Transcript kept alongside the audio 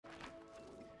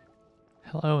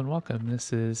Hello and welcome.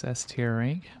 This is S tier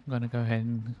rank. I'm going to go ahead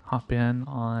and hop in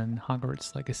on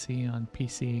Hogwarts Legacy on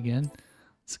PC again.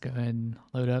 Let's go ahead and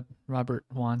load up Robert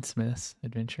Wansmith's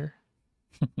adventure.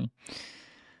 I'm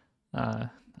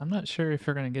not sure if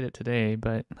we're going to get it today,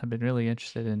 but I've been really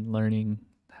interested in learning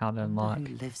how to unlock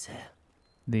Who lives here?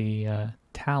 the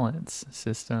talents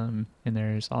system, and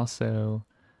there's also,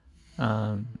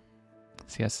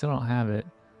 see, I still don't have it,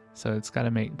 so it's got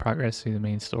to make progress through the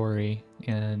main story,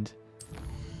 and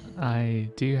I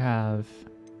do have,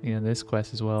 this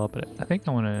quest as well, but I think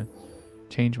I want to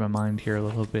change my mind here a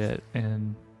little bit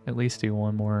and at least do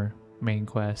one more main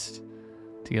quest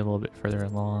to get a little bit further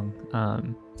along.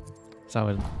 So I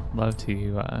would love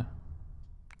to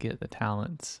get the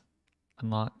talents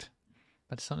unlocked,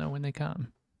 but I just don't know when they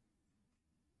come.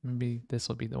 Maybe this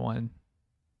will be the one.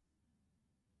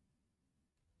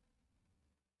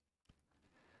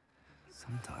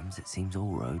 Sometimes it seems all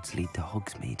roads lead to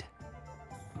Hogsmeade.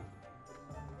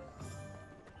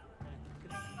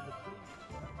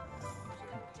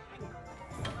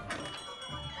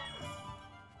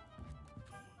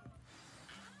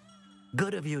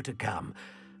 Good of you to come.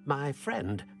 My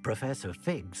friend, Professor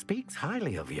Fig, speaks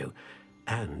highly of you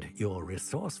and your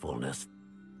resourcefulness.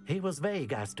 He was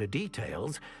vague as to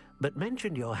details, but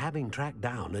mentioned your having tracked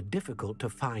down a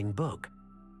difficult-to-find book.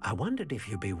 I wondered if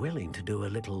you'd be willing to do a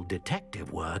little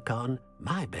detective work on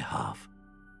my behalf.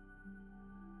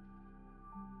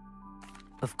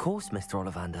 Of course, Mr.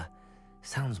 Ollivander.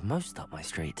 Sounds most up my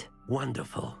street.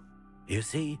 Wonderful. You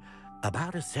see,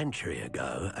 about a century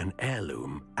ago, an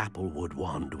heirloom applewood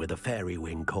wand with a fairy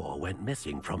wing core went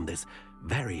missing from this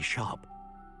very shop.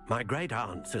 My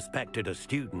great-aunt suspected a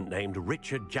student named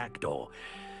Richard Jackdaw.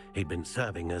 He'd been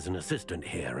serving as an assistant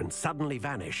here and suddenly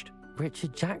vanished.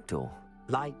 Richard Jackdaw?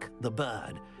 Like the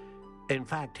bird. In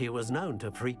fact, he was known to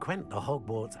frequent the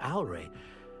Hogwarts Owlery.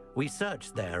 We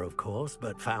searched there, of course,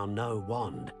 but found no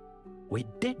wand. We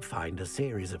did find a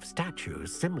series of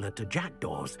statues similar to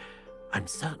Jackdaw's. I'm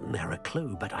certain they're a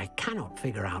clue, but I cannot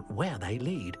figure out where they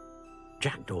lead.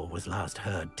 Jackdaw was last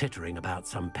heard tittering about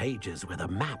some pages with a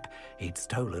map he'd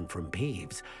stolen from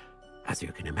Peeves. As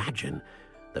you can imagine,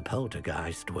 the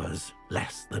poltergeist was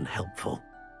less than helpful.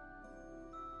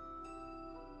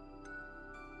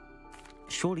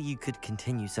 Surely you could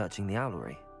continue searching the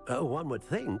Owlery. Oh, one would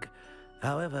think.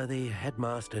 However, the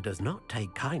headmaster does not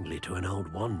take kindly to an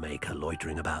old wand-maker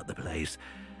loitering about the place.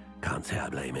 Can't say I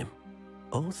blame him.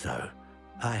 Also,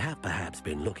 I have perhaps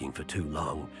been looking for too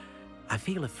long. I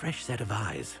feel a fresh set of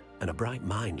eyes and a bright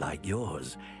mind like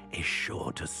yours is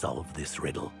sure to solve this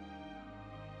riddle.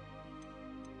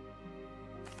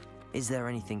 Is there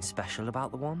anything special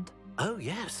about the wand? Oh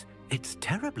yes, it's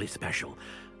terribly special.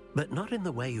 But not in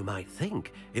the way you might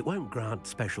think. It won't grant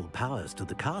special powers to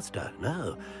the caster,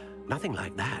 no. Nothing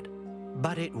like that.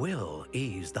 But it will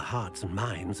ease the hearts and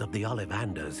minds of the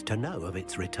Ollivanders to know of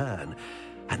its return.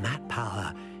 And that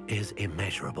power is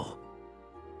immeasurable.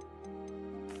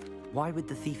 Why would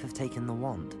the thief have taken the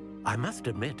wand? I must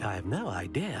admit I have no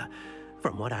idea.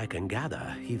 From what I can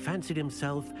gather, he fancied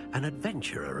himself an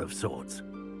adventurer of sorts.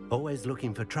 Always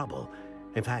looking for trouble.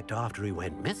 In fact, after he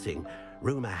went missing,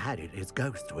 rumor had it his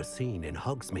ghost was seen in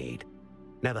Hogsmeade.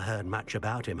 Never heard much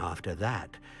about him after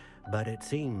that, but it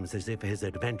seems as if his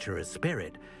adventurous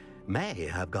spirit may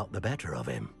have got the better of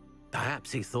him.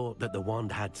 Perhaps he thought that the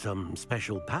wand had some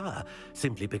special power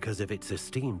simply because of its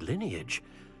esteemed lineage.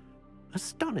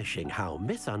 Astonishing how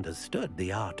misunderstood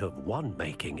the art of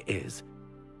wand-making is.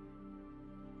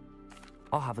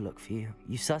 I'll have a look for you.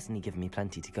 You've certainly given me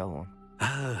plenty to go on.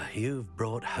 Ah, you've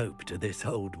brought hope to this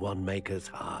old wand-maker's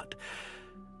heart.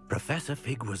 Professor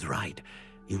Fig was right.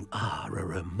 You are a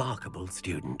remarkable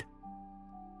student.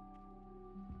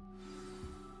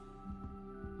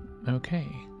 Okay,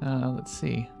 let's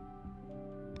see.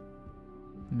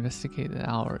 Investigate the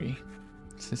Owlery.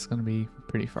 This is going to be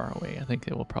pretty far away. I think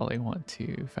it will probably want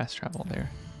to fast travel there.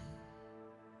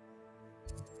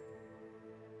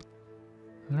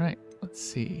 Alright, let's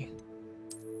see.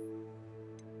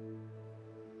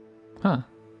 Huh.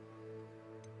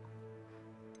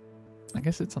 I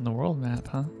guess it's on the world map,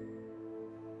 huh?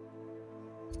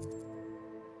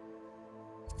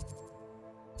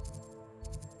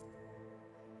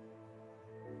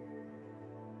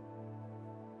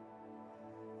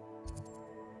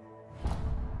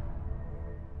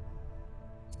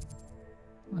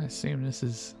 I assume this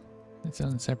is its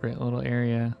own separate little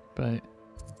area, but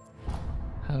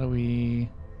how do we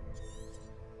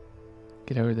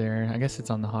get over there? I guess it's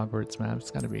on the Hogwarts map. It's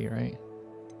got to be, right?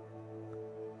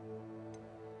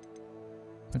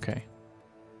 Okay.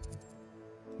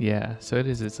 Yeah, so it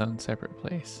is its own separate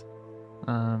place.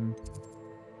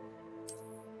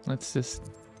 Let's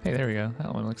just... Hey, there we go.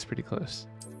 That one looks pretty close.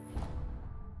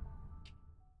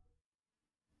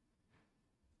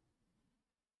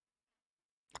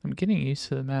 I'm getting used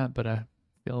to the map, but I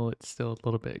feel it's still a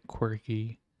little bit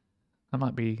quirky. I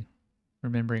might be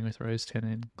remembering with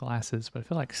rose-tinted glasses, but I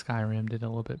feel like Skyrim did a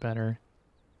little bit better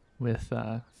with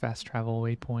fast travel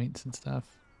waypoints and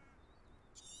stuff.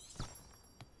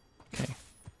 Okay.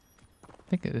 I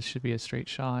think this should be a straight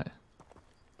shot.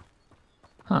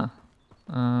 Huh.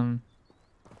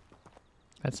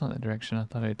 That's not the direction I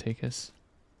thought it'd take us.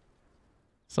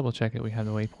 Let's double check that we have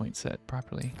the waypoint set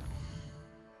properly.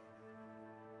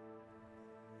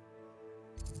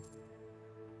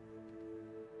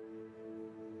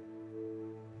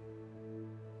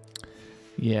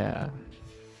 Yeah.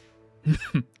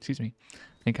 Excuse me.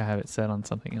 I think I have it set on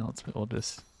something else, but we'll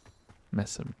just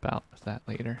mess about with that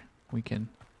later. We can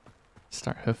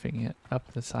start hoofing it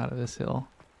up the side of this hill.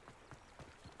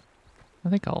 I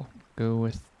think I'll go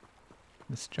with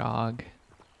this jog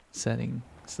setting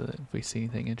so that if we see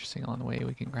anything interesting on the way,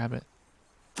 we can grab it.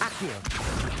 I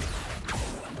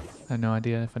have no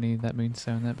idea if I need that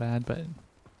moonstone that bad, but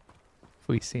if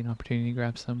we see an opportunity to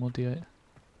grab some, we'll do it.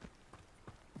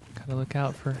 Gotta look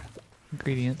out for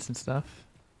ingredients and stuff.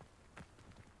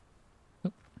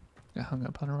 Oh, got hung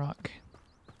up on a rock.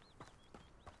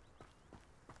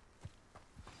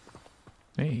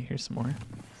 Hey, here's some more.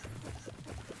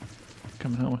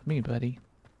 Coming home with me, buddy.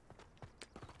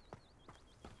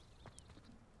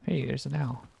 Hey, there's an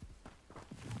owl.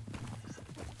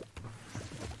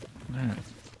 Alright,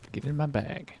 get in my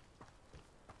bag.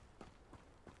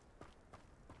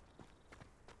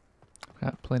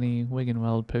 Got plenty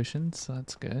Wiggenweld potions, so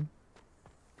that's good.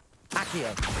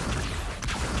 Accio.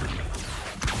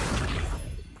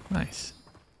 Nice.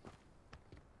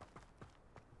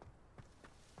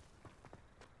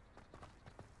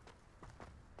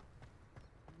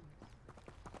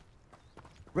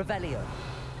 Revelio.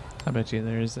 I bet you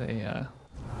there's a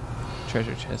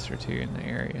treasure chest or two in the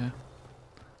area.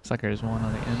 Looks like there's one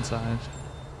on the inside.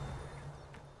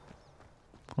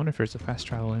 I wonder if there's a fast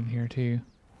travel in here too.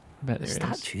 I bet there is.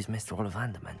 The statues Mr.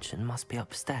 Ollivander mentioned must be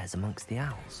upstairs amongst the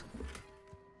owls.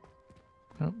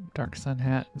 Oh, Dark Sun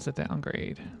Hat is a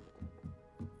downgrade.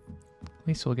 At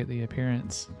least we'll get the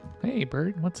appearance. Hey,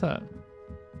 bird, what's up?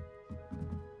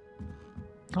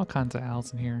 All kinds of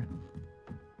owls in here.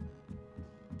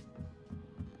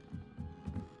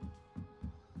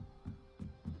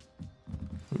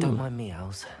 Don't mind me,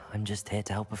 owls. I'm just here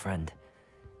to help a friend.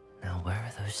 Now, where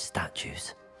are those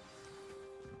statues?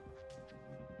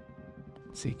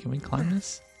 Let's see, can we climb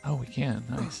this? Oh, we can.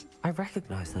 Nice. I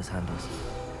recognize those handles.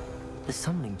 The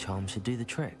summoning charm should do the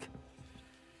trick.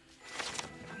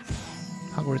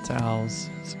 Hogwarts owls.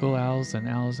 School owls and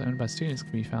owls owned by students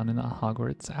can be found in the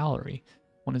Hogwarts Owlery.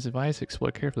 One is advised to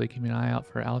explore carefully, keeping an eye out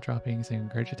for owl droppings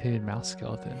and regurgitated mouse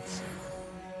skeletons.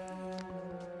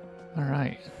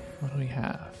 Alright, what do we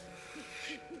have?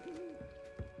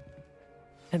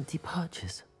 Empty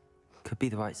perches. Could be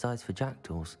the right size for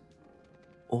jackdaws.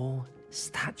 Or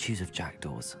statues of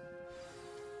jackdaws.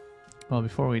 Well,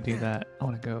 before we do that, I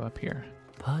want to go up here.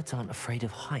 Birds aren't afraid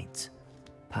of heights.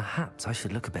 Perhaps I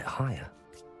should look a bit higher.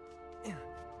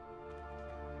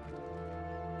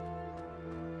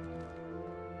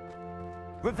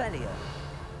 Revelio.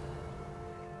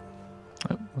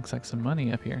 Oh, looks like some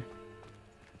money up here.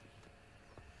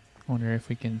 I wonder if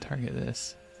we can target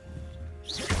this.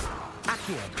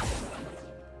 Accio.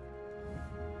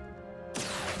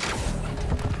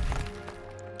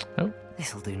 Oh.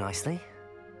 This'll do nicely.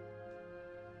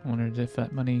 I wondered if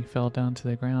that money fell down to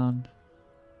the ground.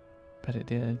 Bet it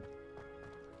did.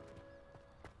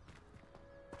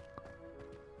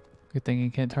 Good thing you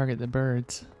can't target the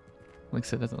birds. At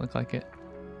least it doesn't look like it.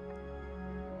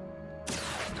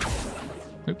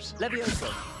 Oops.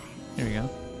 Levioso. Here we go.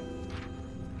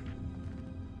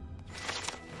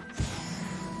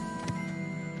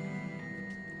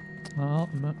 Well,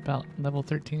 I'm about level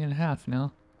 13 and a half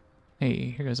now.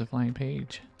 Hey, here goes a flying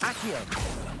page. Accio.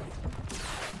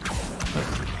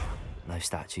 Oh, No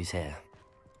statues here.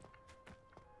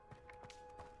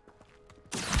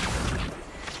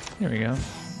 here we go.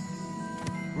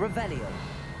 Revelio.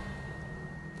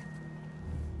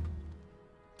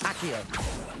 Accio.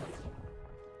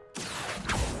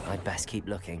 I'd best keep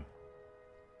looking.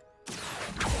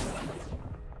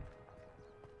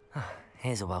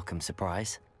 Here's a welcome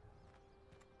surprise.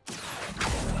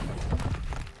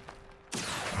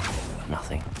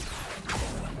 Nothing.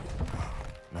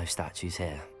 No statues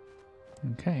here.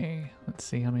 Okay, let's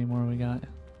see how many more we got.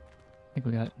 I think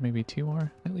we got maybe 2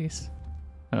 more at least.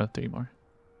 Oh, 3 more.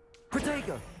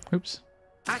 Protego. Oops.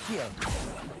 Accio.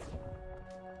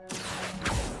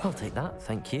 I'll take that,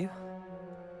 thank you.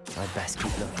 I'd best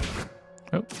keep looking.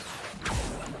 Oh.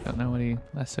 Don't know what he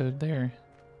lassoed there.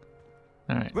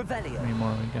 Alright. How many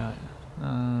more we got?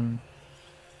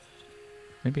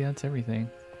 Maybe that's everything.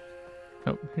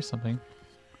 Oh, here's something.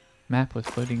 Map with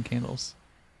floating candles.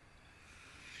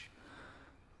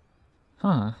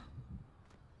 Huh.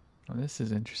 Well, this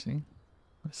is interesting.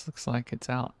 This looks like it's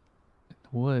out in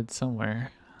the woods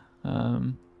somewhere.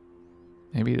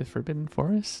 Maybe the Forbidden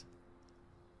Forest?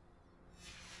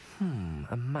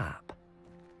 A map.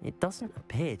 It doesn't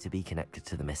appear to be connected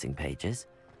to the missing pages.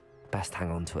 Best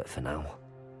hang on to it for now.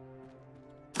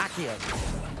 Accio!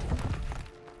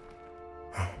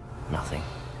 Nothing.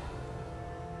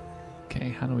 Okay,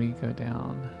 how do we go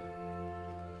down?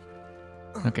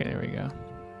 Okay, there we go.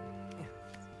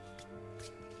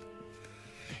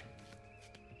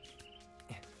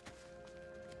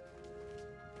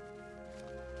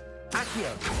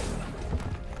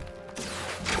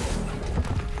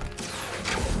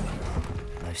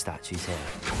 No statues here.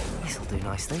 This'll do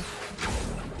nicely.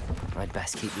 I'd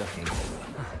best keep looking.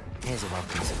 Here's a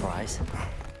welcome surprise.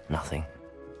 Nothing.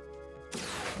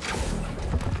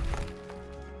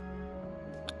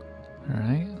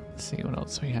 Alright, let's see what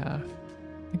else we have.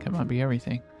 I think that might be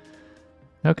everything.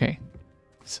 Okay,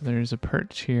 so there's a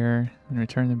perch here and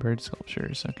return the bird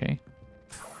sculptures. Okay.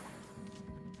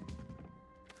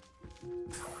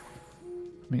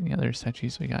 I mean, the other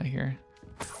statues we got here.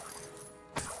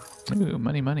 Ooh,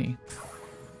 money, money.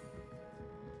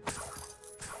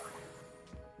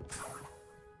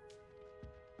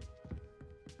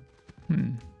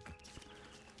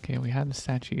 Okay, we have the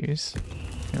statues.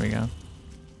 There we go.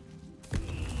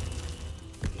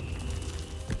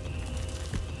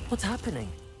 What's happening?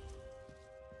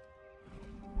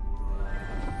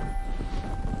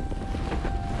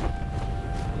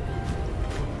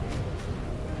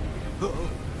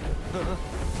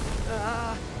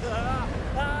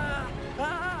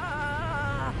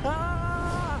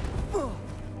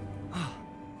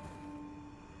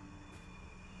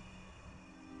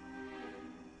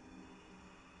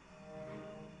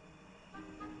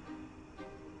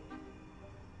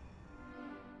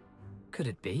 Could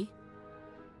it be?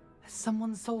 Has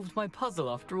someone solved my puzzle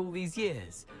after all these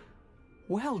years?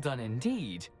 Well done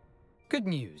indeed. Good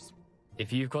news.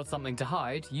 If you've got something to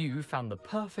hide, you found the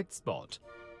perfect spot.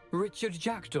 Richard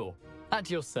Jackdaw,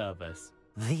 at your service.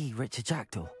 The Richard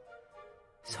Jackdaw.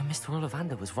 So Mr.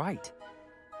 Ollivander was right.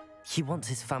 He wants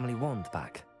his family wand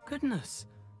back. Goodness,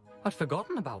 I'd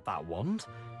forgotten about that wand.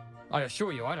 I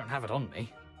assure you I don't have it on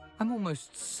me. I'm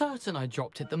almost certain I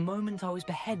dropped it the moment I was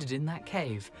beheaded in that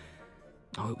cave.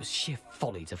 Oh, it was sheer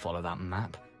folly to follow that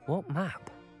map. What map?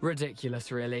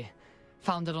 Ridiculous, really.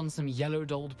 Found it on some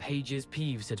yellowed old pages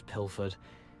Peeves had pilfered.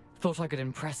 Thought I could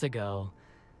impress a girl.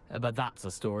 But that's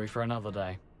a story for another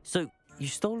day. So, you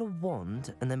stole a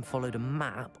wand and then followed a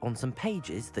map on some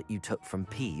pages that you took from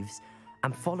Peeves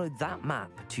and followed that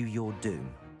map to your doom.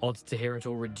 Odd to hear it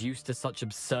all reduced to such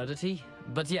absurdity,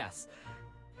 but yes.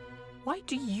 Why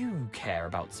do you care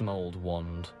about some old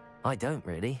wand? I don't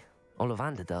really.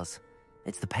 Ollivander does.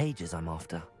 It's the pages I'm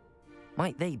after.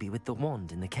 Might they be with the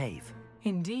wand in the cave?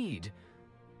 Indeed.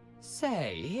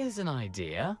 Say, here's an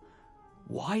idea.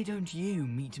 Why don't you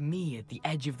meet me at the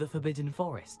edge of the Forbidden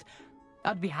Forest?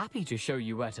 I'd be happy to show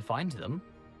you where to find them.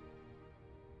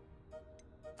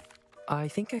 I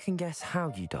think I can guess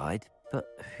how you died, but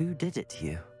who did it to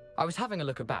you? I was having a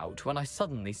look about when I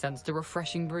suddenly sensed a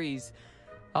refreshing breeze,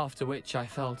 after which I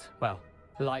felt, well,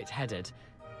 lightheaded.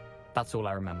 That's all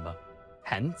I remember.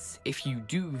 Hence, if you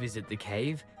do visit the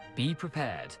cave, be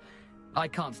prepared. I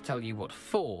can't tell you what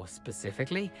for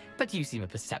specifically, but you seem a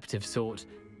perceptive sort.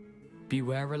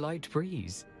 Beware a light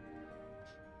breeze.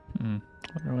 Wonder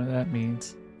what that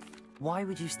means. Why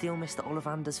would you steal Mr.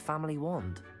 Ollivander's family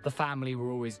wand? The family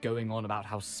were always going on about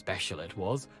how special it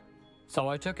was, so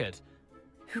I took it.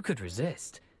 Who could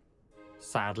resist?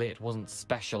 Sadly, it wasn't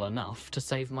special enough to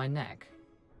save my neck.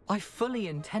 I fully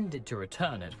intended to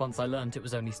return it once I learned it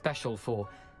was only special for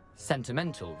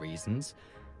sentimental reasons,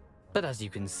 but as you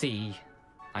can see,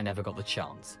 I never got the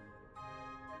chance.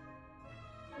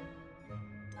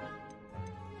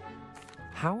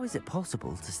 How is it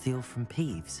possible to steal from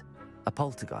Peeves, a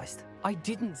poltergeist? I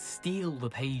didn't steal the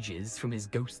pages from his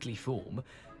ghostly form.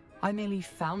 I merely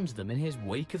found them in his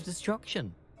wake of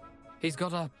destruction. He's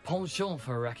got a penchant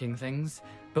for wrecking things.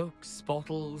 Books,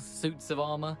 bottles, suits of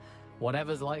armor,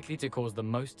 whatever's likely to cause the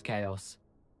most chaos.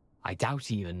 I doubt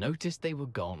he even noticed they were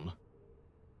gone.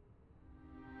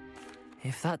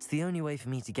 If that's the only way for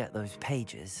me to get those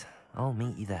pages, I'll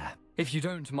meet you there. If you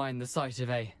don't mind the sight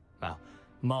of a, well,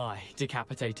 My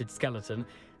decapitated skeleton,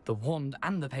 the wand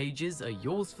and the pages are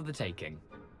yours for the taking.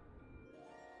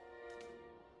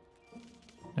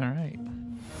 Alright.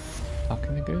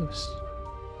 Talking to ghost.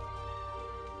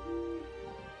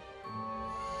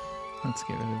 Let's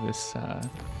get rid of this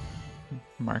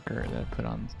marker that I put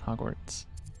on Hogwarts.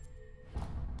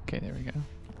 Okay, there we go.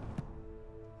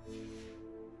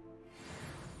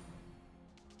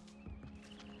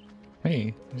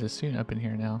 Hey, there's a student up in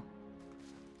here now.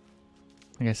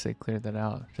 I guess they cleared that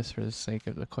out just for the sake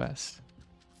of the quest.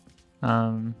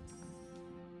 Why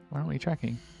aren't we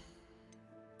tracking?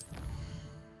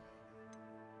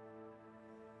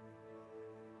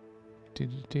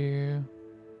 Do.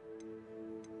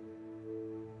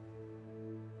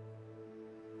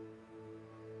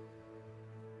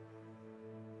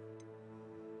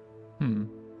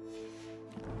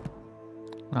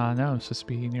 No, I'm supposed to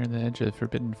be near the edge of the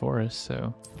Forbidden Forest,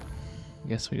 so I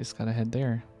guess we just gotta head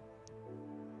there.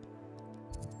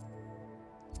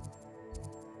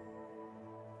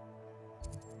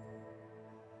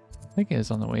 I think it was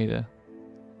on the way to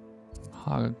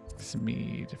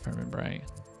Hogsmeade, if I remember right.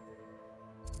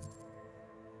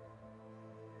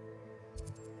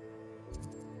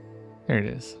 There it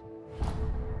is.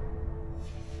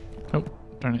 Oh,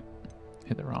 darn it.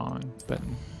 Hit the wrong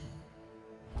button.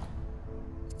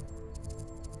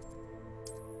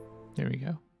 There we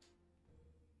go.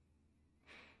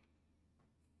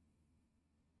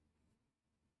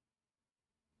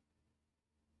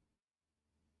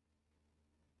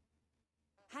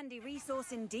 Handy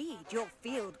resource indeed, your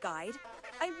field guide.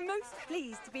 I'm most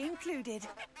pleased to be included.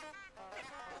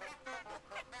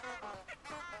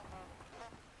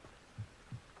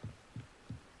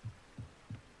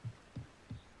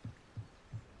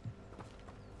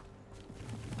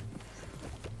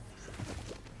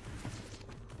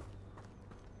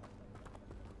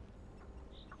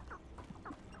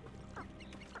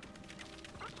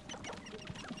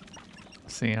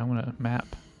 See, I want to map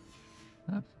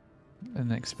an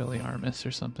Expelliarmus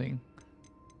or something.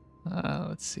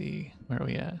 Let's see, where are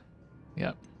we at?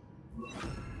 Yep.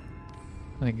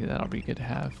 I think that'll be good to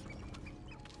have.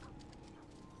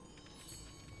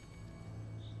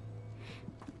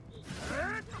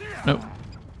 Nope.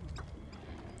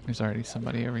 There's already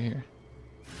somebody over here.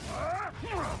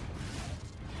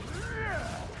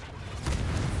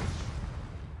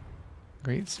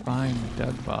 Great Spine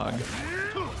Dugbog.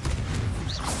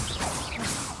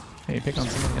 Hey, pick on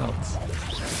somebody else.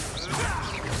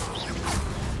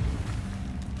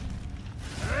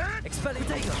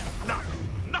 Expelliarmus!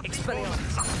 No,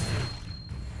 Expelliarmus!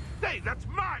 Hey, that's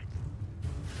mine!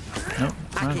 Nope,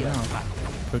 not now.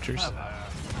 Poachers.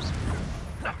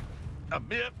 A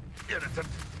mere irritant.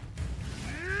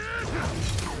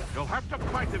 You'll have to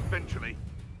fight eventually.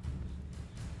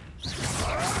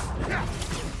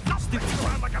 Stupid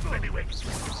around like a bailiwick.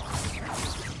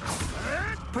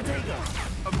 Protego!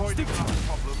 Avoiding our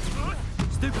problem.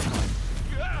 Stupid!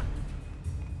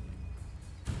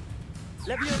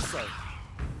 Levioso!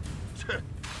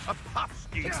 A puff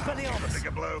ski. Expelliarmus! Take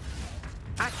a blow.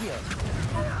 Accio!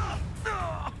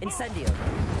 Incendio!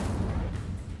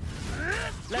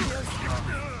 Levioso!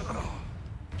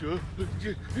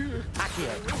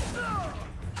 Accio!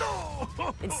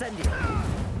 Incendio!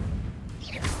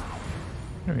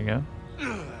 There we go.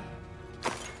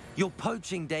 Your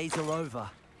poaching days are over.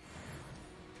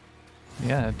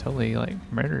 Yeah, I totally like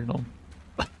murdered them.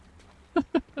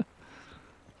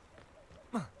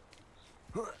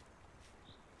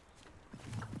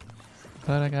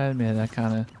 But I gotta admit, I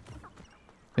kind of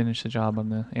finished the job on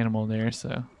the animal there, so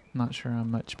I'm not sure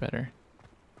I'm much better.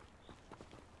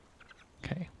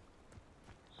 Okay.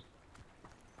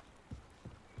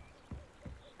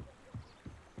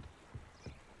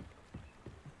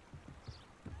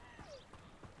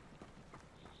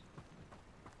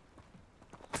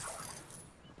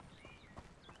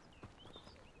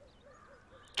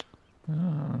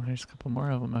 Oh, there's a couple more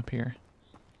of them up here.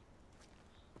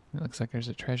 It looks like there's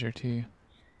a treasure too.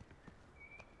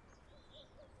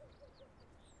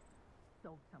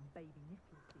 Sold some baby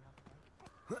nipples the other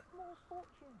day. Small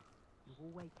fortune. You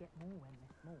always get more when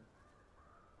they're small.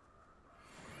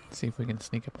 See if we can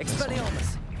sneak up on this one.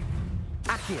 Expelliarmus!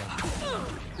 Accio!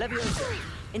 Levioso!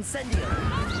 Incendio!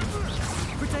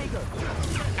 Protego!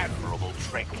 Admirable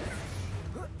trick.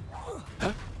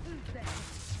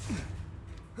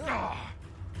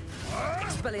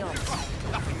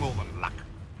 Expelliarmus! Nothing more than luck.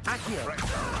 Accio!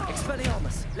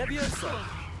 Expelliarmus! Levioso!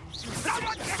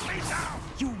 Someone get me down!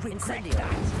 You regret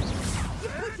that!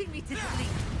 You're putting me to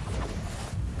sleep.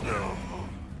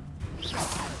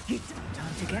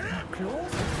 Time to get that claw.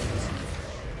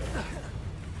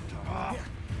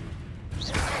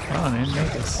 Oh, and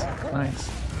Animagus. Nice.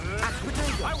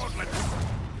 I won't let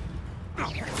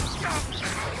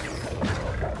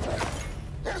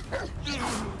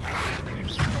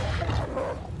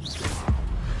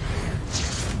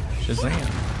Shazam.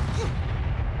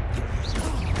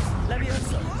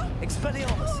 Leviosa.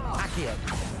 Expelliarmus. Accio.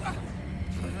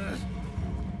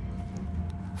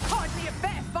 Hardly a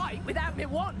fair fight without me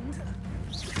wand.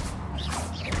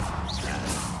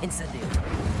 Incendio.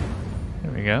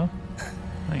 There we go.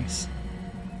 Nice.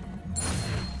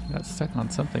 Got stuck on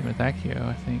something with Accio,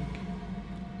 I think.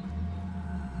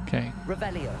 Okay,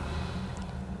 Revelio.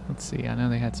 let's see. I know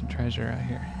they had some treasure out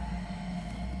here.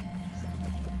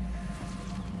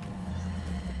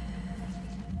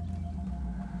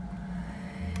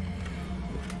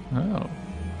 Oh,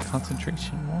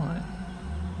 concentration 1.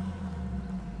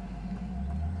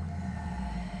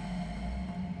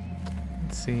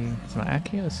 Let's see. Is my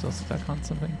Accio still stuck on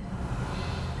something?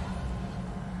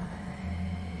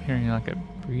 Hearing like a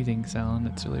breathing sound.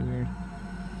 It's really weird.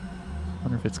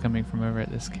 Wonder if it's coming from over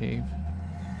at this cave.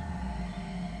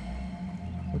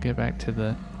 We'll get back to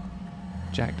the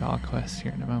Jackdaw quest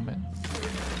here in a moment.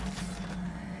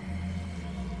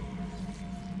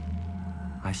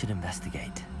 I should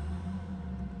investigate.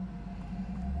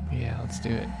 Yeah, let's do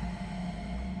it.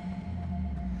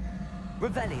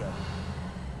 Revelio.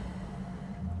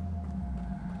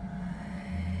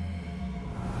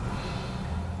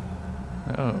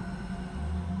 Oh.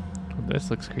 Well, this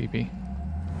looks creepy.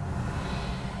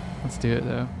 Let's do it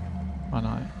though. Why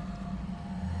not?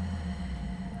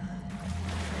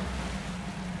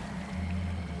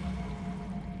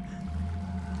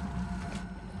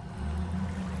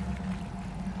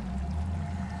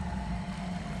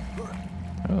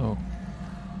 Oh.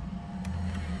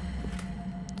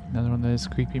 Another one of those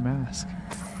creepy masks.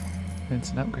 And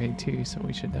it's an upgrade too, so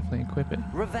we should definitely equip it.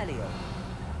 Revelio.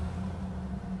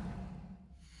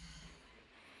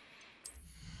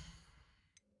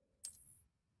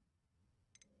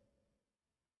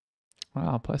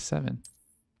 Wow, +7.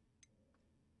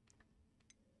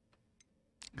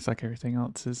 Looks like everything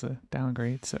else is a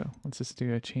downgrade, so let's just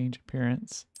do a change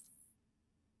appearance.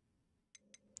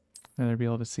 Rather be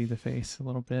able to see the face a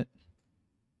little bit.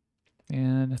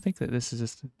 And I think that this is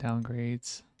just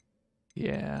downgrades.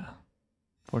 Yeah,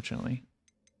 fortunately.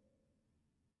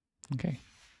 Okay.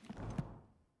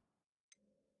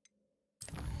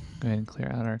 Go ahead and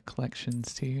clear out our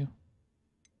collections too.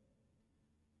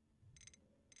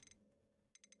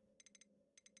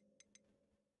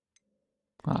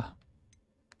 Ah,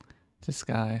 this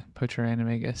guy, Poacher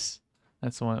Animagus.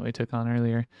 That's the one that we took on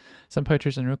earlier. Some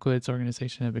poachers in Rookwood's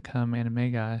organization have become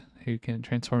animagi who can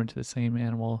transform into the same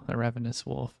animal, a ravenous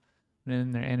wolf. When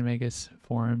in their animagus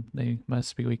form, they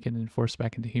must be weakened and forced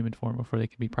back into human form before they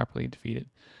can be properly defeated.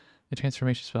 The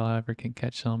transformation spell, however, can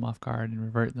catch them off guard and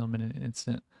revert them in an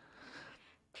instant,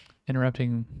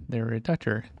 interrupting their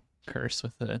reductor curse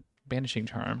with a banishing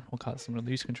charm will cause them to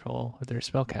lose control of their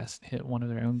spellcast and hit one of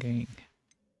their own gang.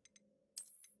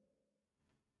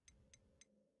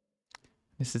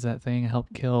 This is that thing, help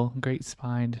kill great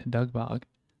spined dugbog.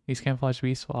 These camouflage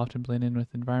beasts will often blend in with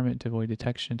the environment to avoid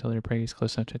detection until their prey is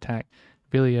close enough to attack.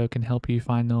 Vilio can help you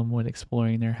find them when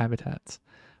exploring their habitats.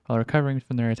 While recovering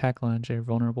from their attack lunge, they are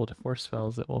vulnerable to force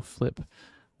spells that will flip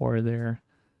or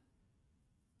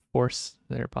force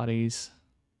their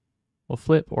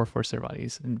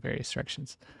bodies in various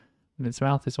directions. When its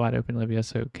mouth is wide open,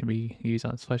 Levioso can be used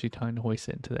on its fleshy tongue to hoist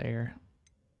it into the air.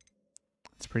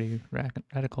 It's pretty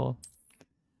radical.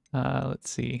 Let's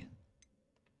see.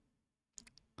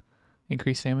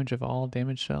 Increase damage of all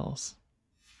damaged shells.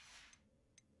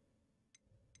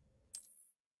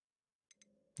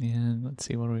 And let's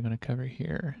see, what are we going to cover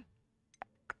here?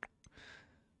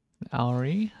 The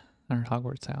Owlry, our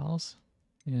Hogwarts owls.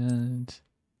 And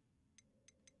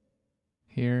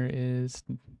here is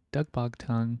Dugbog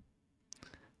Tongue,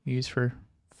 used for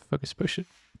focus potion.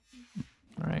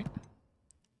 Alright.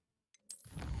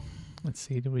 Let's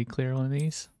see, did we clear one of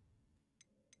these?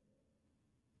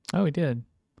 Oh, we did.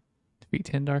 Defeat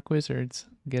 10 Dark Wizards.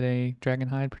 Get a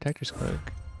Dragonhide Protector's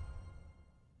Cloak.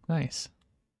 Nice.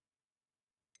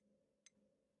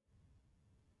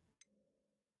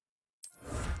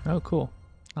 Oh, cool.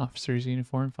 Officer's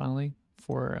uniform finally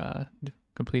for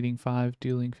completing 5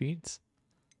 dueling feats.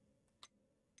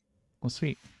 Well,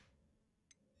 sweet.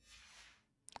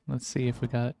 Let's see if we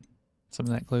got some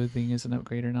of that clothing as an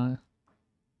upgrade or not.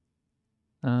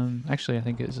 Actually, I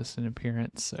think it was just an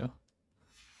appearance, so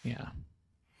yeah.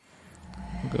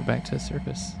 We'll go back to the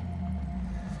surface.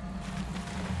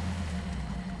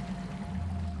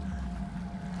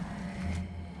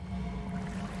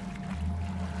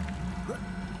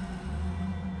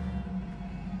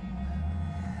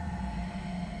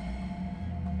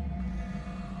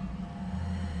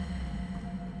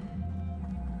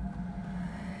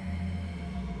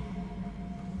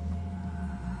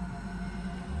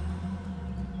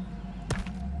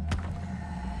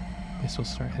 guess we'll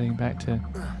start heading back to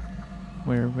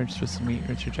where we're supposed to meet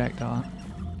Richard Jackdaw.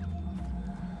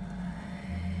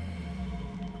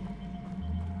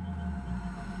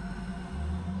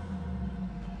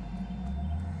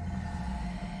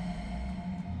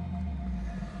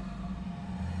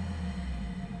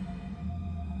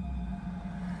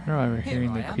 I don't know why we're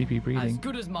hearing the creepy As breathing.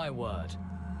 good as my word.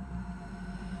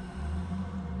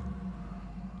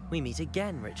 We meet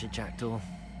again, Richard Jackdaw.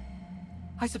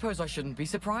 I suppose I shouldn't be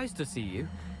surprised to see you.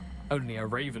 Only a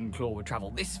Ravenclaw would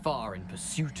travel this far in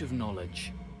pursuit of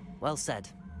knowledge. Well said.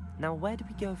 Now where do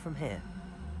we go from here?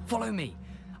 Follow me.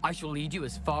 I shall lead you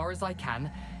as far as I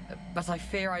can, but I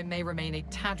fear I may remain a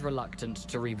tad reluctant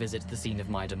to revisit the scene of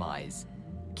my demise.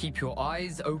 Keep your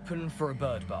eyes open for a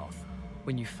bird bath.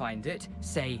 When you find it,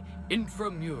 say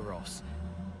intramuros.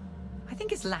 I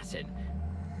think it's Latin.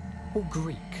 Or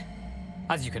Greek.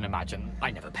 As you can imagine,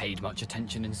 I never paid much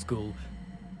attention in school.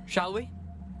 Shall we?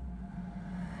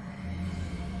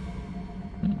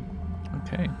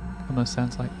 Okay. Almost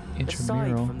sounds like Aside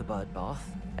intramural. from the bird bath,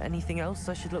 anything else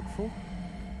I should look for?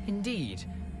 Indeed.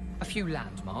 A few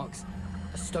landmarks.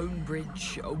 A stone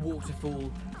bridge, a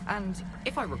waterfall, and,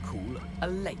 if I recall, a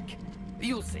lake.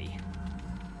 You'll see.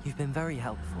 You've been very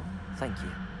helpful. Thank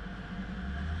you.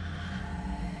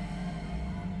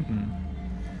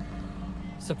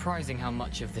 Surprising how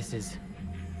much of this is,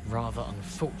 rather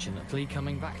unfortunately,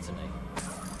 coming back to me.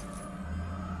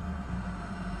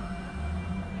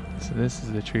 So this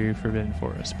is the true Forbidden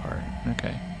Forest part.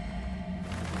 Okay.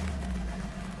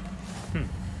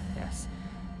 Yes.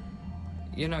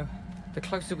 You know, the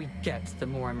closer we get, the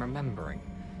more I'm remembering.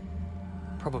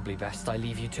 Probably best I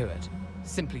leave you to it.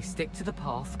 Simply stick to the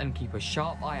path and keep a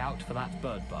sharp eye out for that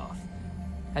bird bath.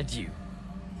 Adieu.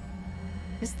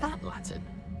 Is that Latin?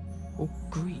 Or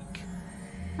Greek?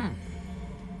 I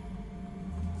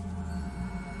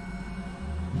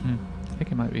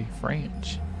think it might be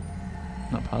French.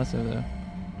 Not positive though.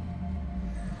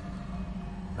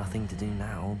 Nothing to do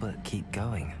now but keep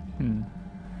going.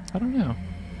 I don't know.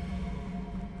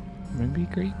 Maybe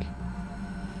Greek?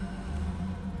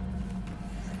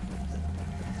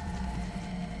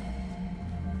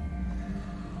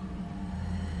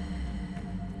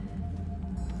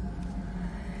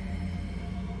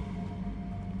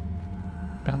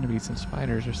 Bound to be some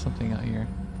spiders or something out here.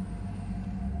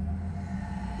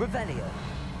 Revelio.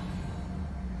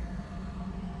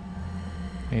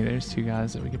 Hey, there's two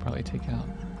guys that we could probably take out.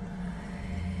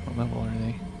 What level are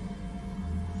they?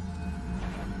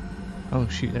 Oh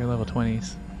shoot, they're level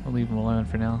 20s. I'll leave them alone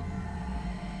for now.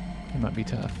 They might be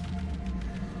tough.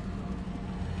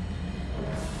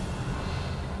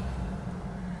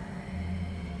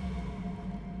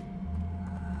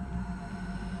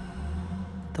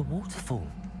 The waterfall.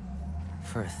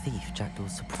 For a thief,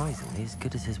 Jackdaw's surprisingly as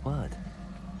good as his word.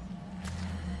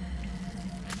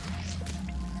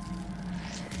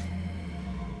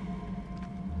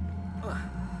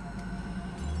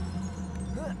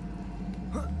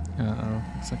 Uh-oh,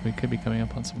 looks like we could be coming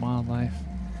up on some wildlife.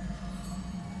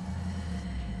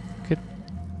 Could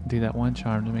do that one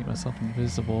charm to make myself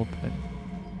invisible, but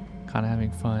kind of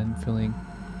having fun, feeling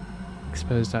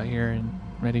exposed out here and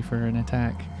ready for an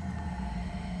attack.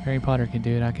 Harry Potter can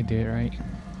do it, I can do it, right?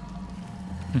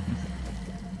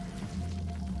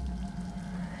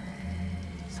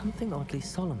 Something oddly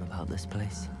solemn about this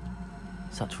place.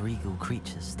 Such regal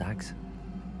creatures, stags.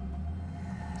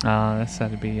 That's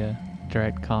had to be a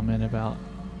direct comment about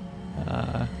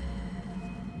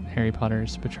Harry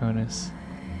Potter's Patronus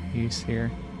use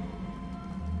here.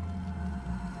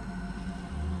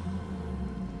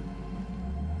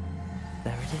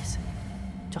 There it is.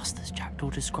 Just as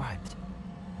Jackdaw described.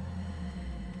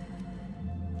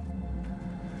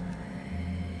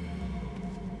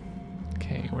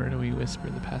 Okay, where do we whisper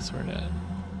the password at?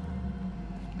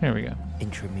 There we go.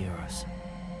 Intramuros.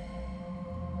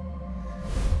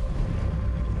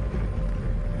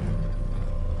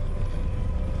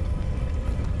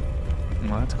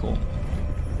 Well, that's cool.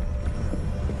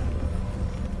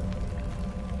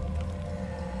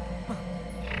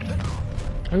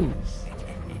 Oh,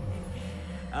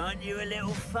 Aren't you a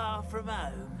little far from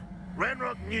home?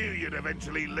 Renrock knew you'd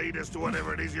eventually lead us to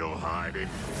whatever it is you're hiding.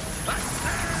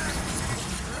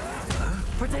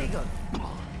 Protego!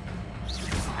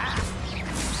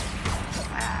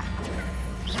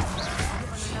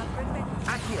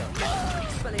 Accio!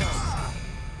 Expelliarmus!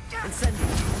 Incendio!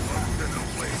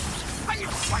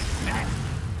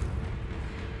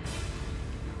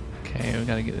 okay, we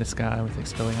gotta get this guy with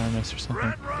Expelliarmus or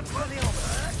something.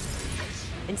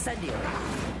 Incendio!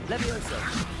 Levioso!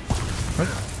 What?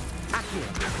 Accio!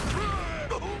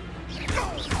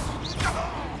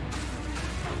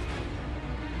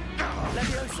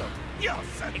 Levioso! You're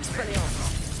so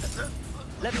Expelliarmus!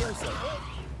 Levioso!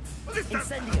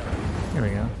 Incendio! Here we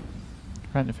go.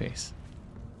 Right in the face.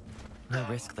 No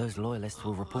risk those loyalists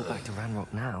will report back to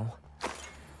Ranrock now.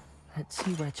 Let's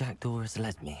see where Jackdaw has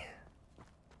led me.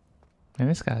 And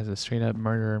this guy's a straight up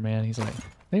murderer, man. He's like,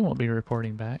 they won't be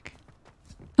reporting back.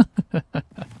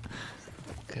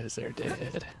 Because they're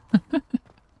dead.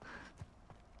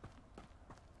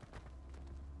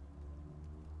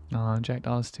 Oh,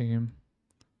 Jackdaw's tomb.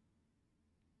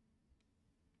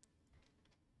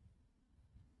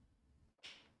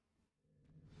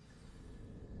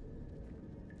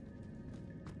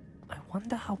 I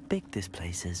wonder how big this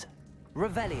place is.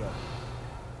 Revelio.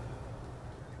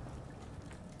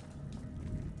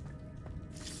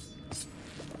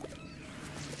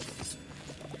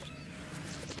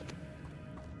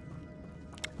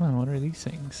 Oh, what are these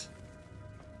things?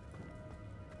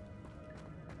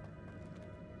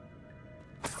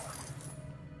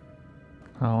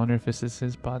 Oh, I wonder if this is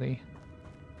his body.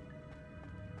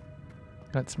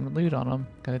 Got some loot on him.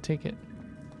 Gotta take it.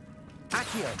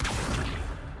 Accio.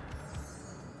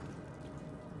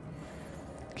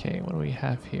 Okay, what do we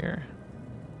have here?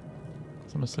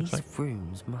 This almost looks These like...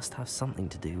 rooms must have something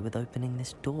to do with opening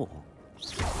this door.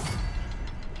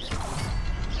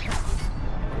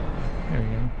 There we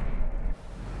go.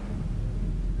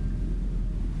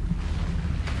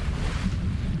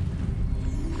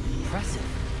 Impressive.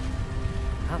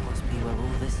 That must be where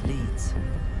all this leads.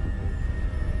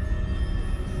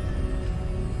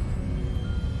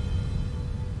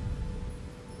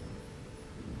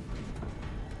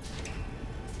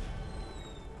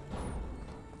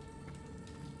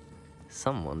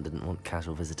 Someone didn't want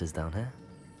casual visitors down here.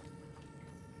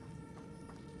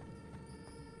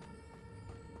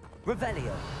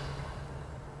 Revelio.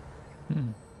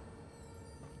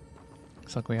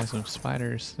 Looks like we have some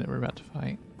spiders that we're about to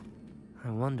fight. I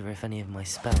wonder if any of my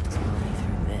spells will let me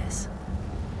through this.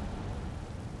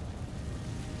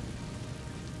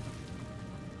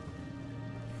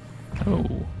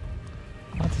 Oh,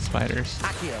 lots of spiders.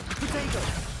 Accio. Potato.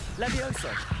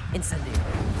 Levioso. Incendio.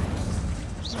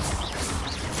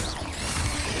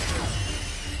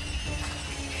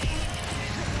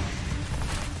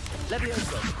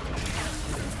 Levioso.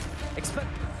 Expect.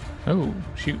 Oh,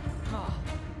 shoot.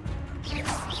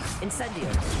 Incendio.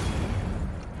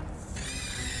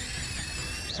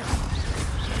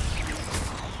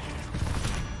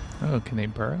 Oh, can they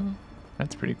burrow?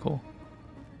 That's pretty cool.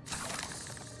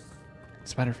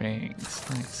 Spider fangs.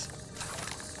 Nice.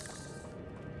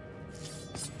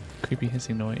 Creepy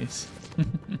hissing noise.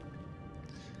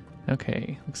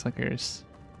 Okay, looks like there's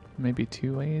maybe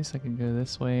two ways. I can go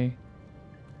this way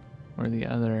or the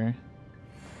other.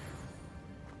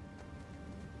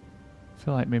 I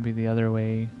feel like maybe the other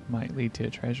way might lead to a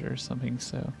treasure or something,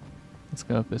 so let's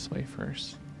go up this way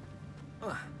first.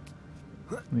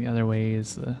 And the other way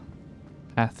is the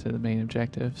path to the main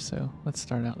objective, so let's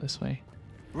start out this way.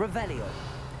 Revelio.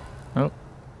 Oh,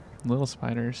 little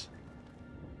spiders.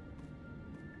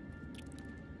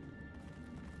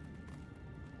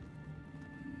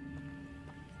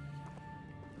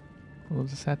 We'll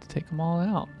just have to take them all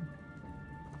out.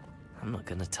 I'm not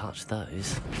gonna touch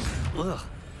those. Ugh.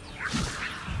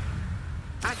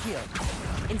 Accio.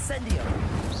 Incendio.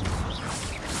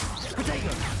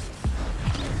 Potato.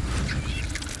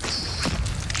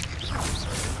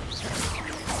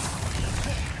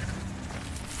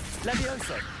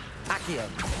 Levioso. Accio.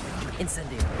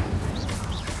 Incendio.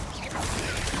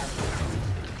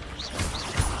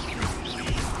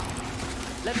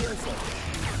 Levioso.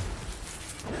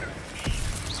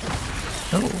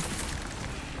 Oh,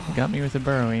 you got me with the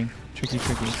burrowing. Tricky,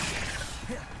 tricky.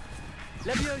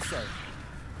 Levioso.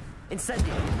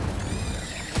 Incendio.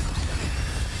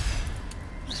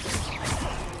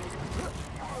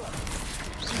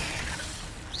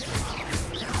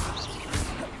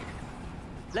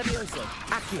 Levioso.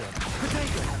 Accio.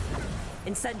 Potato.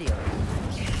 Incendio.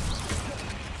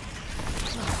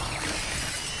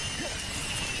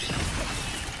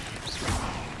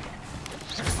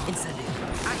 Incendio.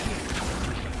 Accio.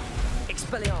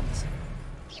 Expelliarmus.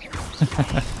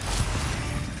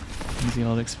 Easy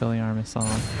old Expelliarmus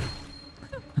song.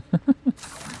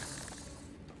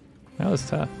 That was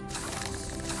tough.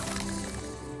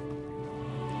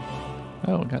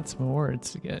 Oh, got some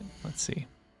awards to get. Let's see.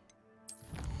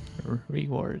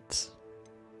 Rewards.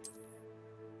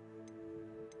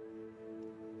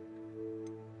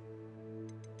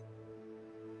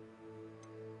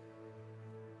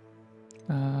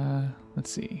 Let's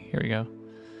see. Here we go.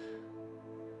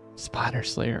 Spider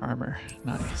Slayer armor.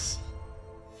 Nice.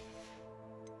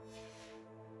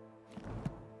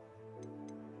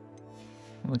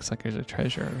 Looks like there's a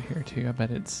treasure over here too. I bet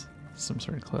it's some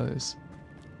sort of clothes.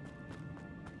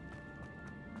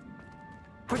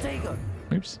 Protego!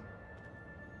 Oops.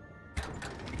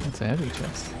 That's a heavy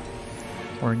chest.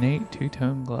 Ornate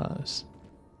two-tone gloves.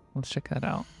 Let's check that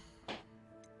out.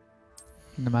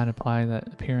 And I might apply that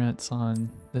appearance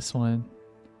on this one.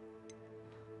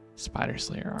 Spider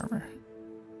Slayer armor.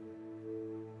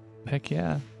 Heck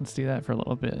yeah, let's do that for a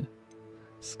little bit.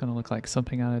 It's gonna look like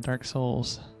something out of Dark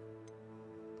Souls.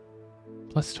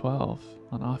 Plus 12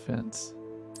 on offense.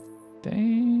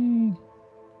 Dang.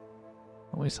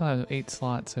 Well, we still have 8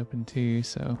 slots open too,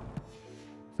 so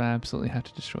if I absolutely have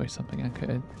to destroy something, I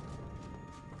could.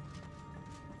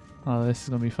 Oh, this is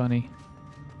gonna be funny.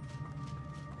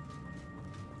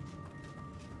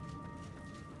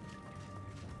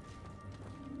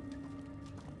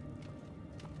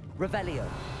 Revelio.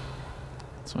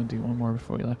 Just want to do one more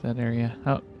before we left that area.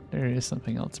 Oh, there is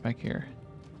something else back here.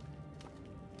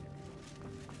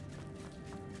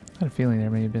 I had a feeling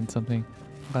there may have been something.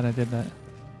 Glad I did that.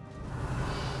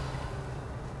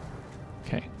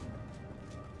 Okay.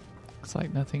 Looks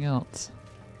like nothing else.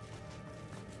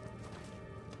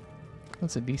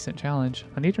 That's a decent challenge.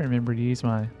 I need to remember to use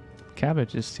my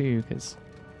cabbages too, because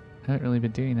I haven't really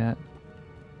been doing that.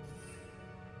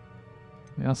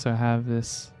 We also have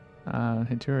this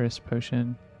Honduras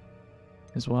potion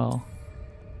as well,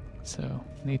 so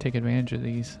I need to take advantage of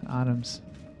these items.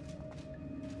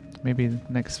 Maybe the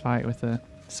next fight with the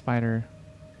spider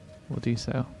will do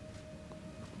so.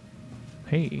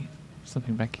 Hey,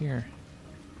 something back here.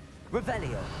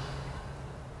 Revelio.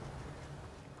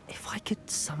 If I could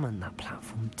summon that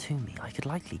platform to me, I could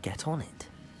likely get on it.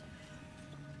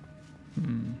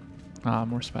 Ah,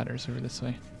 more spiders over this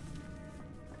way.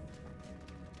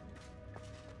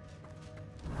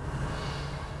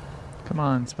 Come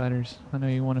on, spiders. I know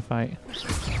you want to fight.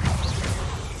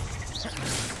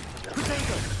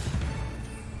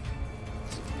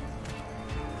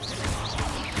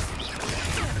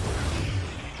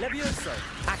 Levioso,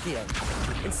 Accio,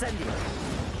 Incendio.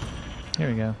 Here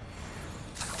we go.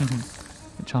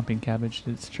 The chomping cabbage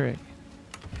did its trick.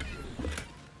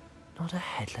 Not a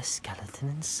headless skeleton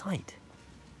in sight.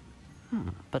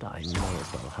 But I may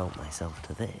as well help myself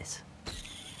to this.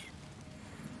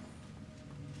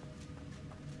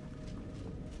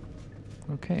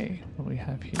 Okay, what do we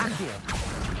have here? Accio.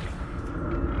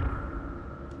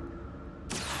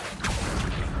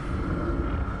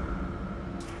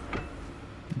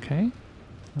 Okay.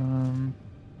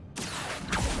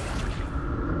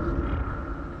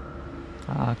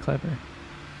 Ah, clever.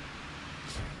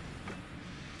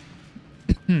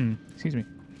 Excuse me.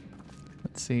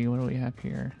 Let's see, what do we have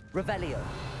here? Revelio.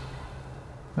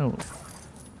 Oh,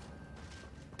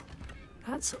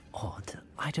 That's odd.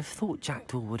 I'd have thought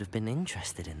Jackdaw would have been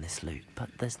interested in this loot, but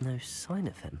there's no sign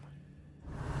of him.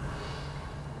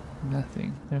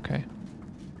 nothing. Okay.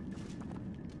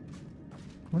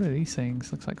 What are these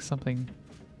things? Looks like something,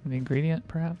 an ingredient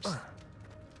perhaps?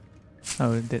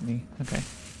 Oh, didn't he? Okay.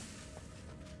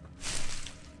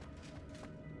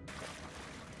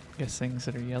 Guess things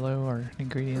that are yellow are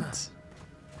ingredients.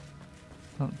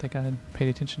 I don't think I had paid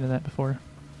attention to that before.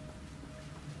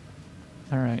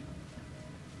 Alright.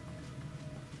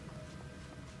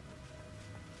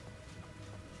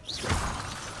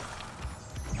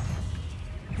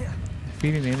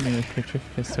 Defeating the enemy with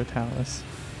Petrificus Totalis.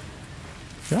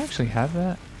 Do I actually have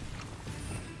that?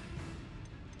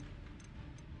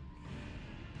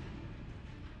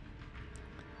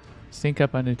 Sneak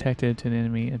up undetected to an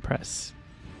enemy and press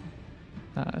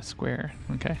square.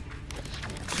 Okay.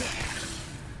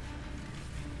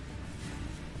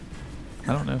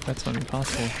 I don't know if that's going to be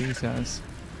possible with these guys.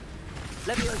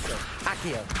 Levioso,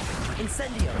 Accio,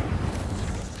 Incendio,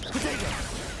 Protego.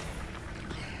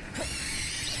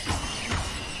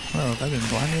 Oh, have I been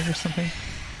blinded or something?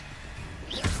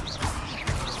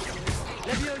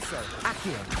 Levioso,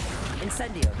 Accio,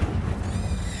 Incendio.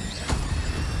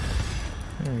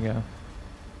 There we go.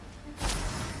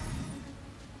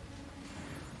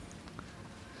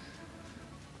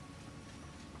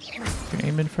 If you're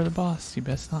aiming for the boss, you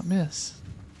best not miss.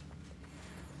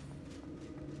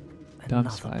 Dumb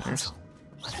Another spiders. puzzle.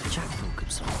 If Jackdaw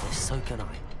could solve this, so can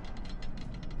I.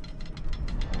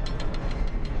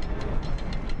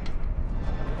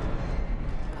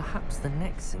 Perhaps the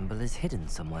next symbol is hidden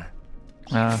somewhere.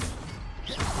 There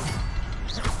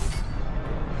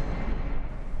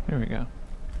we go.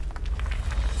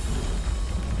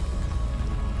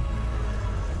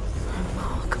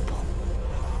 Remarkable.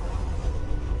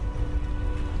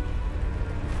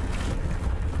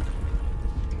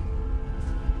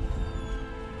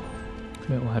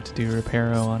 But we'll have to do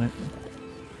reparo on it.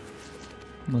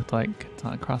 Looked like it's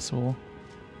not crossable.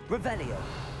 Revelio.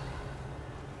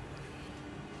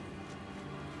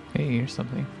 Hey, here's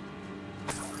something.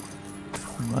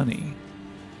 Money.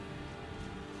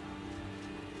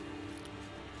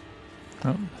 Oh,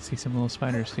 I see some little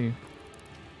spiders too.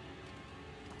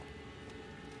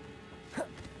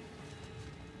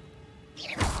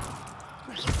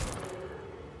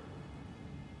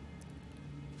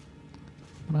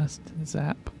 Must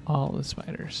zap all the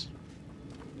spiders.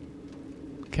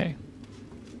 Okay.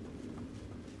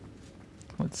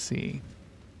 Let's see.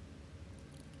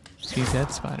 Two dead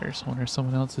spiders. Wonder if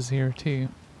someone else is here too.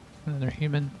 Another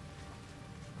human.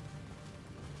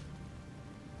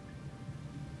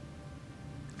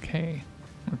 Okay.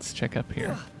 Let's check up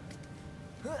here.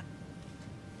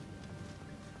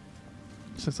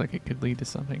 This looks like it could lead to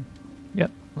something.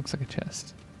 Yep. Looks like a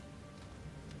chest.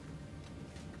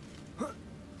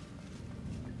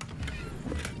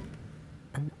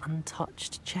 An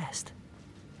untouched chest.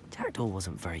 Jackdaw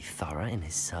wasn't very thorough in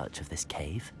his search of this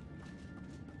cave.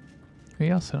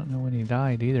 We also don't know when he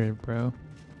died either, bro.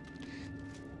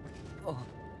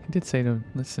 He did say to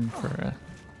listen for a...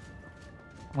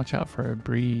 Watch out for a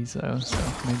breeze, though, so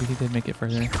maybe he did make it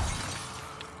further.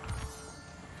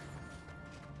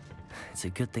 It's a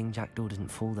good thing Jackdaw didn't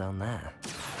fall down there.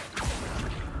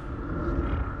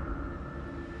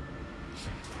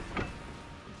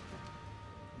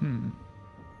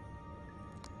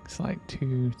 It's like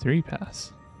 2-3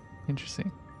 pass. Interesting.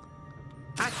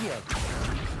 Accio.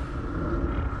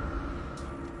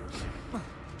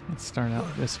 Let's start out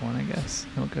with this one, I guess.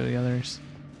 We'll go to the others.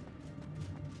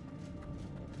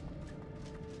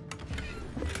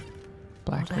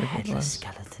 Black Not a ribbon headless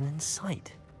gloves. skeleton in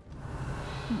sight.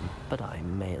 But I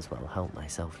may as well help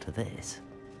myself to this.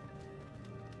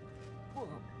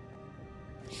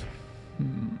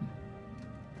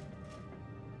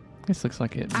 This looks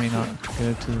like it may not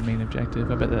go to the main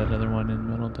objective. I bet that other one in the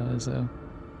middle does, though.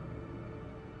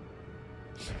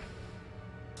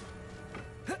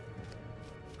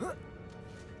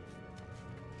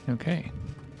 Okay.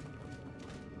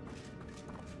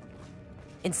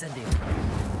 Incendio.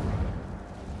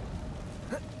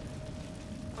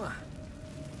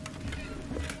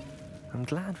 I'm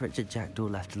glad Richard Jackdaw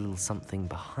left a little something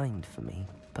behind for me,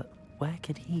 but where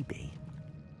could he be?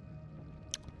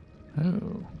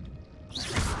 Oh.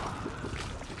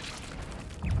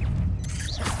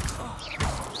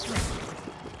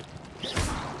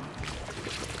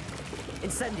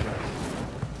 Incendio.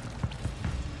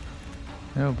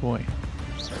 Oh boy.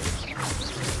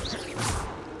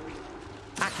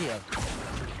 Accio.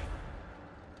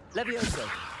 Levioso.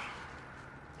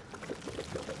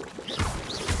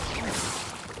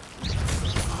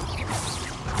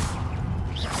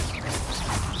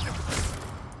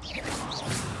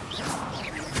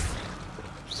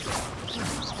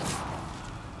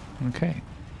 Okay.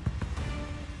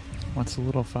 Lots of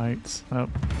little fights. Oh.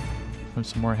 There's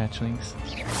some more hatchlings.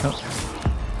 Oh.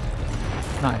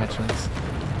 Not hatchlings.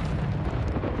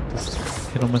 Just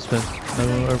hit him with the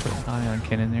low over ion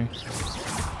cannon there.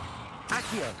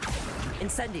 Accio.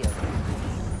 Incendio.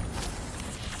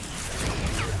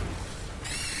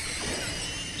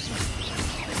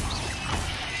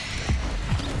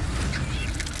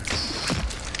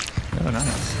 Oh,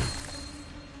 nice.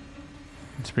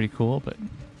 It's pretty cool, but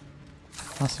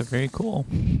also very cool.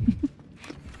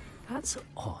 That's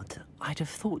odd. I'd have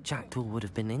thought Jackdaw would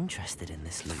have been interested in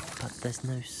this loot, but there's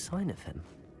no sign of him.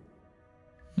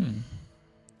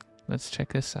 Let's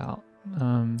check this out.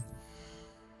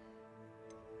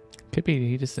 Could be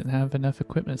he just didn't have enough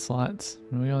equipment slots,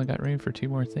 and we only got room for 2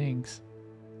 more things.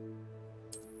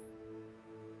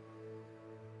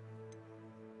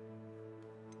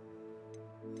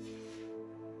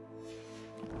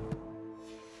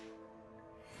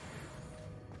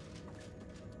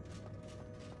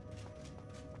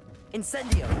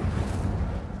 Incendio.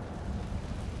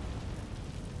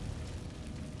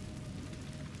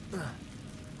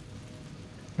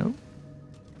 Nope.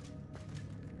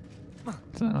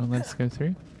 So let's go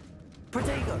through.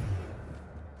 Protego.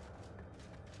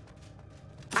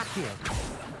 Accio.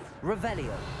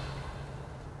 Revelio.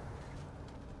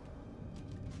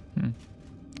 I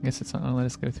guess it's not gonna let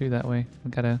us go through that way.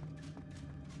 We gotta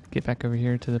get back over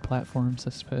here to the platforms, I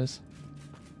suppose.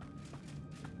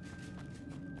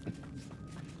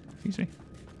 Excuse me.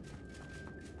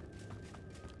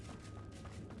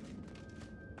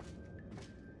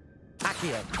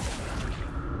 Accio.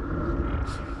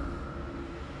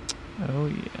 Oh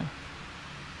yeah.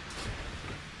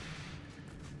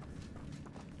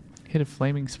 Hit a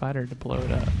flaming spider to blow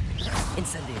it up.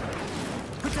 Incendio.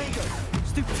 Protego.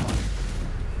 Stupefy.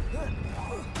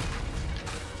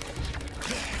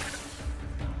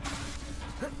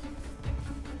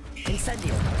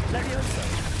 Incendio. Levioso.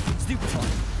 Stupefy.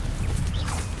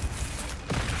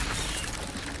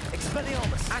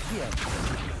 Expelliarmus. Accio.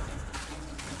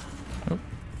 Oh.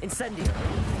 Incendio.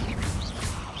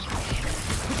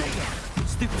 Protego.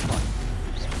 Stupefy.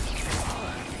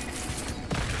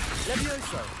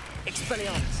 Levioso.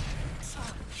 Expelliarmus.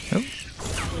 Oh.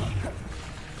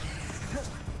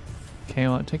 Okay,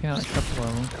 well, I'm taking out a couple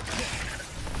of them.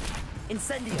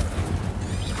 Incendio.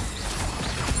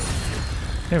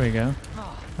 There we go.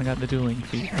 I got the dueling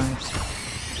feat. Nice.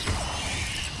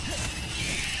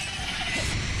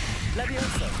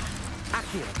 Levioso.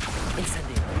 Accio.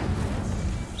 Incendio.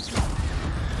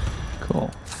 Cool.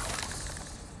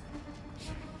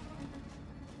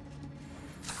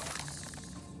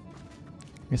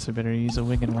 Guess I better use a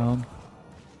wig and weld.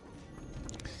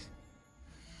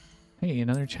 Hey,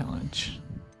 another challenge.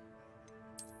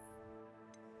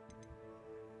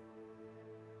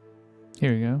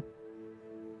 Here we go.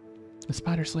 The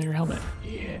Spider Slayer helmet.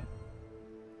 Yeah.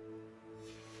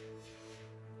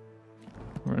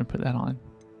 We're gonna put that on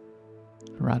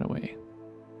right away.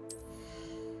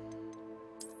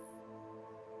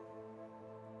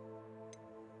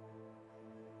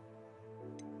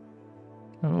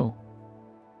 Oh.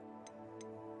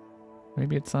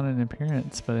 Maybe it's not an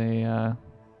appearance, but an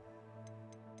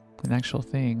actual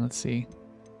thing. Let's see.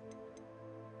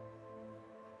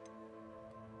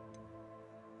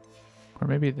 Or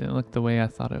maybe it didn't look the way I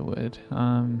thought it would.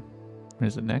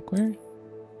 Is it neckwear?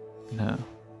 No.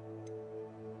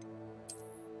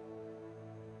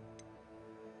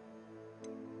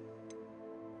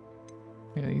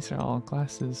 Yeah, these are all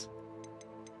glasses.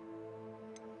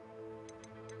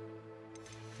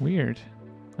 Weird.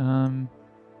 Oh.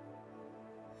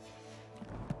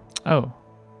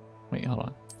 Wait, hold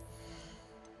on.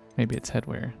 Maybe it's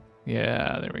headwear.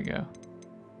 Yeah, there we go.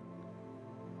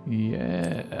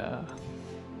 Yeah.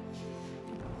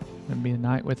 Gonna be a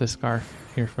knight with a scarf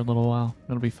here for a little while.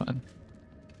 It'll be fun.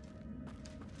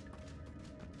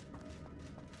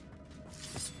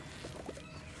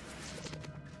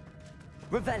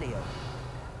 Revelio.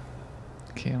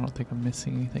 Okay, I don't think I'm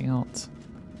missing anything else.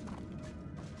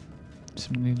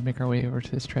 Just need to make our way over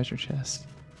to this treasure chest.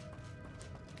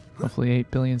 Hopefully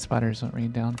 8 billion spiders don't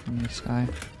rain down from the sky.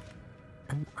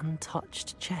 An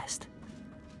untouched chest.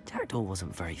 Jackdaw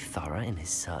wasn't very thorough in his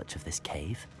search of this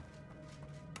cave.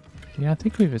 Yeah, I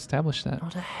think we've established that.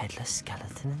 Not a headless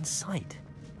skeleton in sight.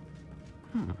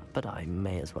 But I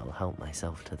may as well help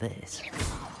myself to this.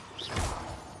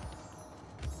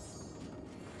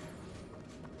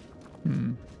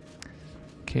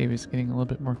 Cave is getting a little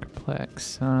bit more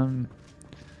complex. So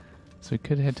we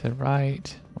could head to the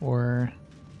right or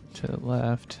to the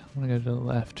left. I'm gonna go to the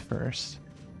left first.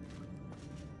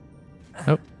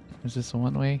 Oh, is this a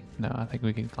one-way? No, I think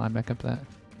we can climb back up that.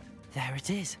 There it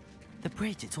is. The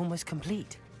bridge, it's almost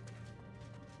complete.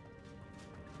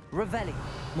 Revelli.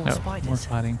 More Oh, spiders. more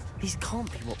fighting. These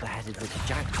can't be what beheaded the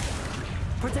Jackdaw.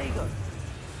 Protego.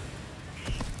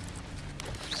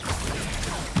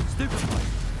 Stupefy.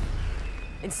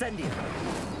 Incendio.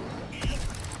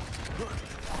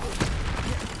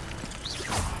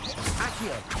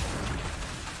 Accio.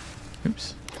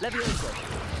 Oops. Levioso.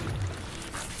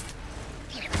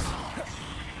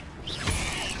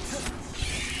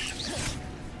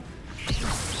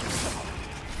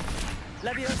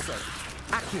 Levioso.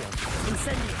 Accio.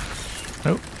 Incendio.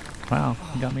 Oh, wow,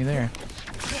 you got me there.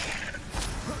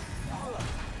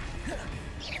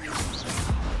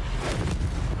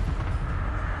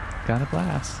 Got a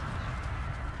blast.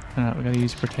 Alright, we gotta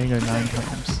use Protego 9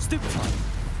 times. Stupefy.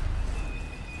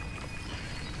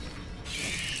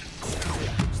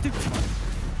 Stupefy.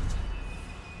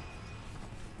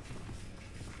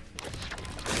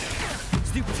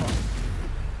 Stupefy.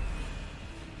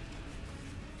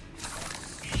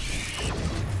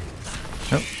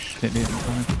 Oh, it didn't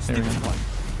come. There we go.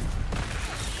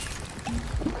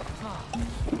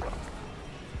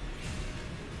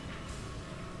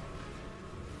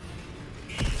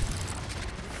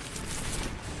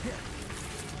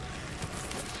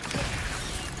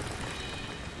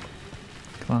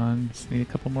 Come on, just need a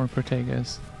couple more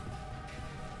Protegos.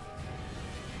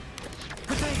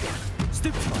 Protego.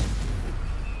 Stupefy.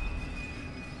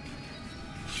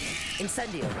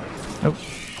 Incendio. Oh,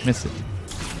 missed it.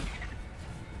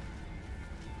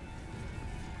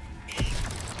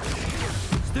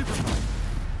 Stupefy.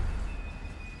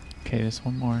 Okay, there's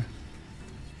one more.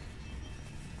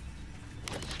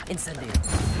 Incendio.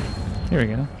 Here we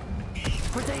go.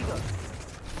 Protego.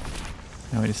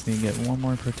 Now we just need to get one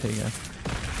more Protego.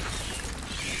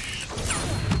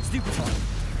 Stupefy.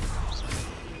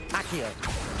 Accio.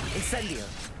 Incendio.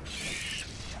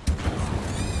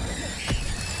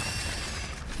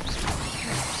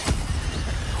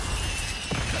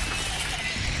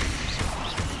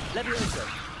 Levioso.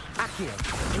 Accio.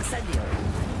 Incendio.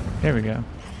 There we go.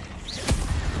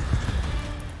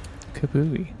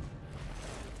 Kabooey.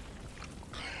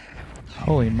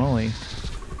 Holy moly.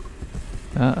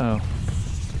 Uh-oh.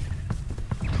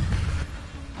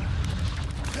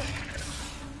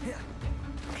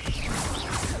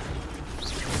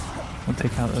 We'll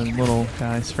take out the little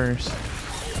guys first.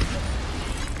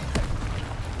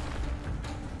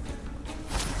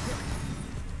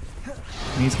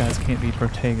 These guys can't be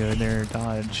Protego, they're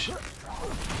dodge.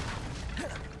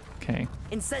 Okay.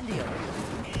 Incendio.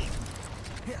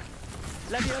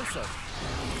 Levioso.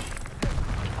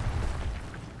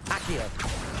 Accio.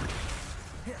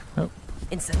 Oh.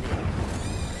 Incendio.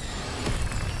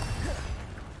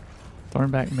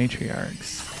 Thornback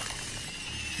Matriarchs.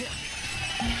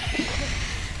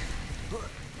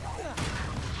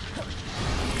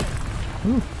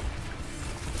 Ooh.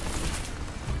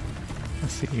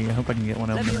 Let's see, I hope I can get one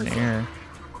of them in the air.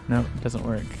 Nope, it doesn't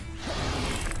work.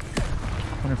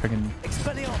 I wonder if I can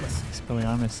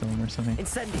Expelliarmus them or something.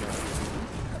 Incendio.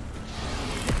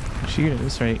 Shoot, at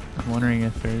this rate, I'm wondering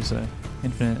if there's an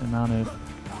infinite amount of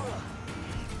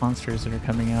monsters that are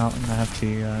coming out and I have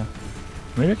to,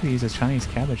 maybe I could use a Chinese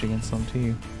cabbage against them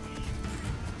too.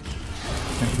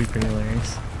 That would be pretty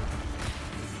hilarious.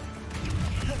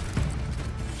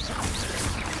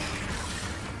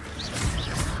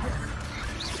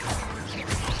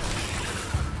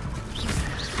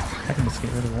 I can just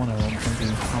get rid of one of them, that'd be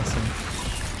awesome.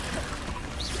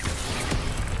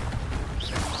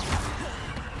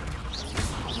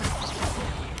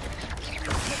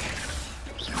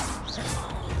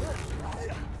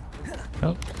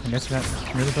 Oh, I guess we got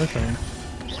rid of both of them.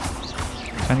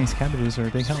 Chinese cabbages are a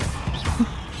big help.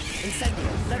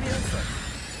 Incendio. Levioso.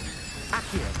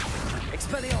 Accio.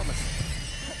 Expelliarmus.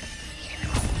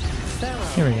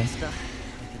 Here we go. I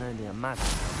can only imagine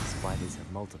how the spiders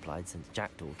have multiplied since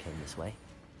Jackdaw came this way.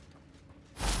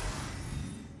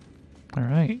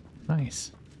 Alright,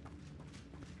 nice.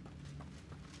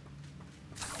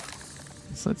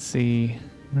 So let's see. I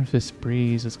wonder if this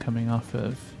breeze is coming off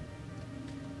of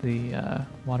the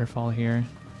waterfall here.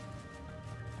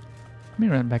 Let me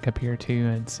run back up here too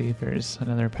and see if there's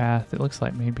another path. It looks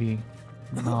like maybe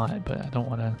not, but I don't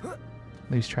want to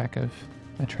lose track of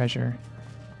my treasure.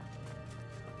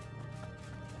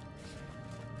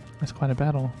 That's quite a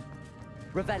battle.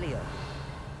 Revelio.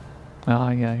 Oh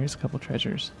yeah, here's a couple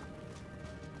treasures.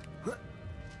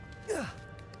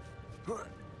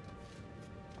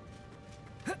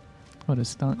 What a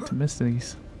stunt to miss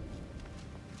these.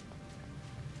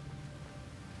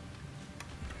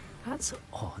 That's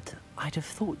odd. I'd have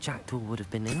thought Jackdaw would have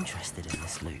been interested in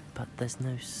this loot, but there's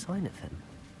no sign of him.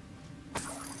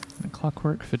 A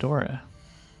clockwork fedora.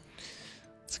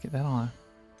 Let's get that on.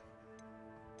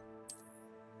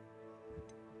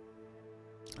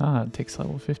 Ah, it takes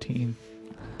level 15.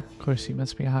 Of course, you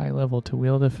must be a high level to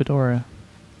wield a fedora.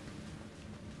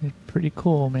 It's pretty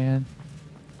cool, man.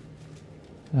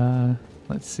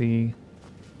 Let's see.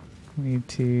 We need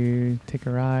to take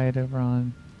a ride over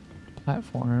on the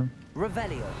platform.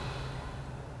 Revelio.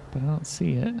 But I don't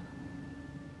see it.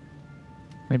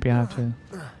 Maybe I have to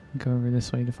go over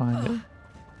this way to find it.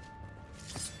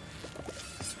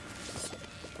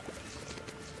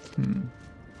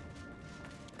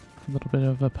 A little bit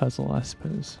of a puzzle, I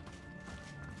suppose.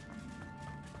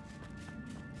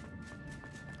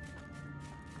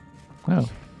 Oh.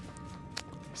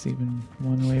 There's even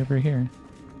one way over here.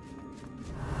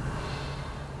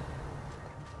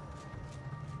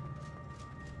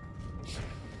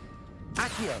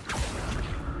 Accio.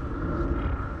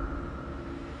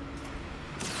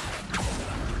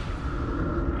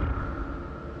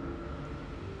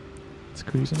 It's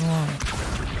cruising along.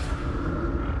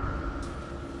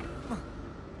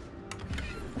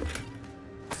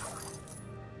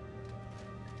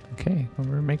 Okay, well,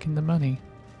 we're making the money.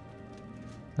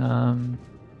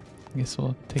 I guess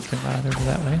we'll take the ride over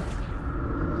that way.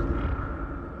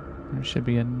 There should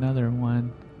be another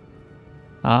one.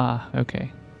 Ah, okay.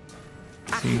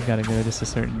 So you gotta go just a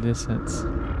certain distance.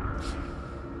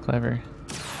 Clever.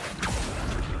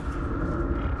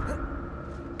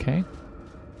 Okay.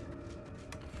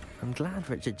 I'm glad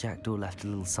Richard Jackdaw left a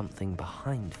little something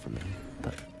behind for me,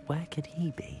 but where could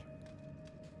he be?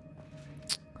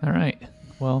 Alright.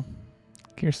 Well,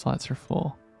 gear slots are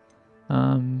full.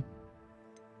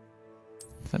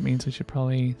 That means we should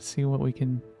probably see what we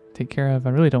can take care of. I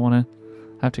really don't want to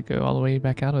have to go all the way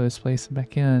back out of this place and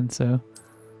back in, so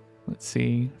let's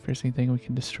see if there's anything we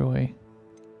can destroy.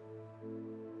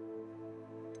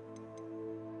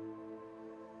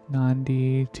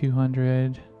 90,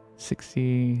 200,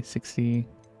 60, 60.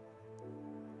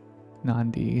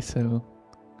 non-D, so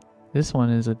this one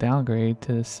is a downgrade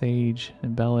to Sage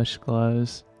Embellished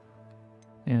Gloves.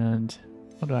 And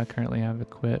what do I currently have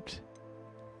equipped?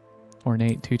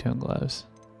 Ornate two-tone gloves.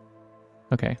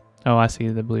 Okay. Oh, I see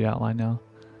the blue outline now.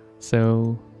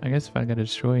 So I guess if I gotta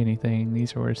destroy anything,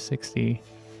 these are worth 60.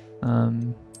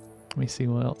 Let me see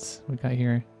what else we got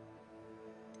here.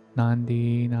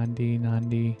 Non-D, non-D,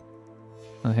 non-D.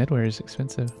 Oh, the headwear is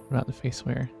expensive. What about the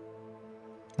facewear?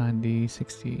 90,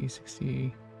 60,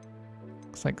 60.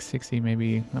 Looks like 60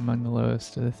 maybe among the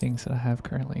lowest of the things that I have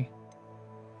currently.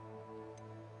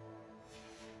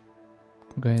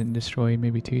 I'll go ahead and destroy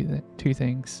maybe two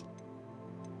things.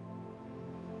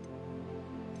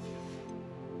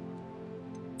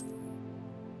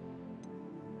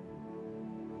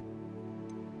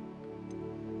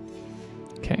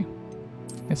 Okay.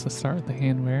 Guess let's start with the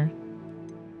handwear.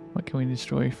 What can we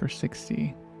destroy for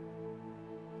 60?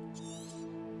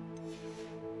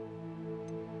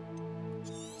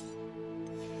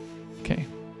 Okay.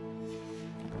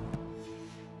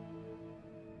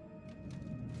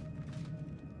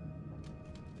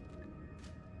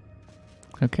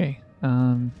 Okay.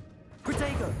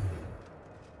 Protego!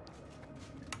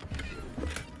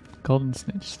 Golden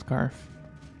snitch scarf.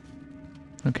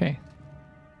 Okay.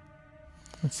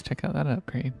 Let's check out that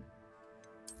upgrade.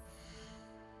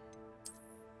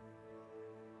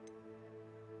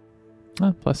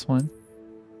 Oh, +1.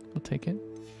 We'll take it.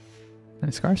 And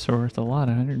the scarves are worth a lot,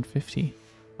 150.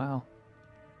 Wow.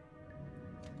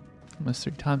 Almost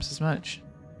 3 times as much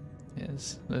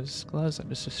as those gloves I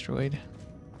just destroyed.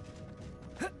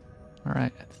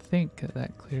 Alright, I think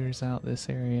that clears out this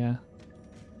area.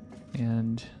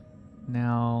 And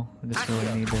now I just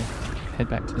really need to head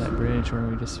back to that bridge where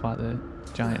we just fought the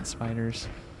giant spiders.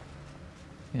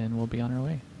 And we'll be on our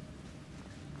way.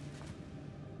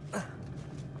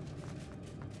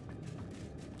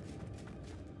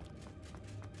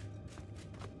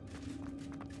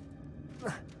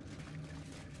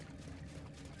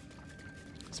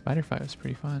 Spider fight was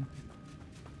pretty fun.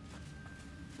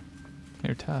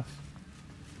 They're tough.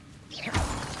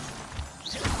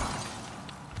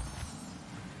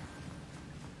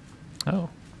 Oh.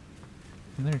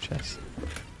 In their chest.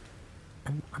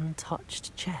 An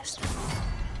untouched chest.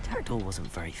 Jackdaw wasn't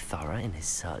very thorough in his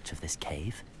search of this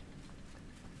cave.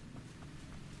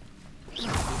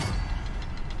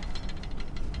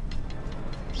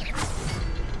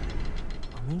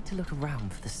 I'll need to look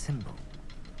around for the symbol.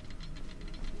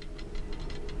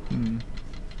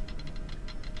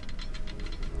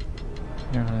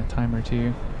 They're on a timer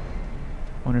too.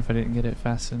 Wonder if I didn't get it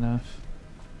fast enough.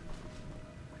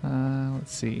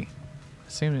 Let's see.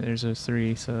 Assume that there's those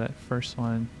 3, so that first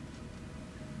one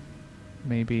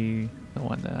may be the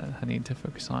one that I need to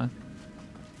focus on.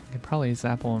 I could probably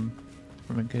zap them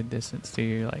from a good distance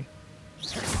too, like.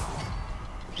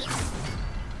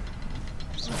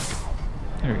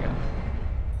 There we go.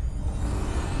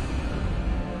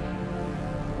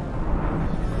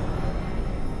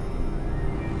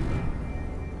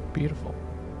 Beautiful.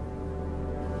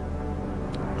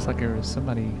 Looks like there was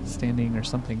somebody standing or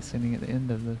something standing at the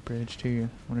end of the bridge too.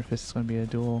 I wonder if this is going to be a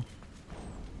duel.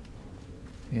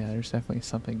 Yeah, there's definitely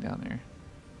something down there.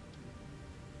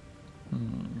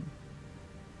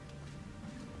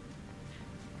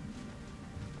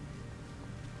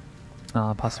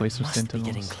 Possibly some Must be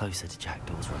getting sentinels. closer to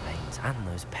Jackdaw's remains and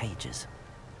those pages.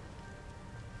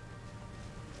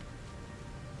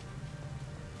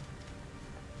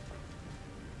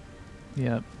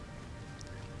 Yep.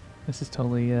 This is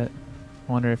totally it.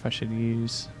 I wonder if I should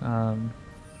use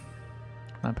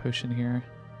my potion here.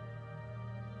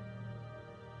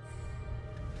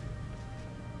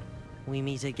 We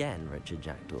meet again, Richard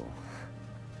Jackdaw.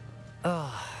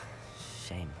 Oh,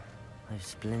 shame. Those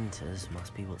splinters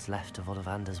must be what's left of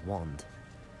Ollivander's wand.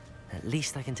 At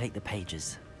least I can take the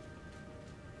pages.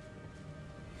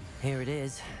 Here it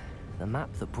is. The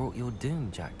map that brought your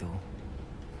doom, Jackdaw.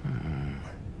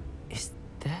 Is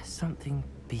there something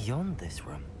beyond this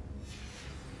room?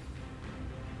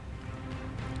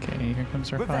 Okay, here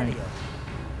comes our fight.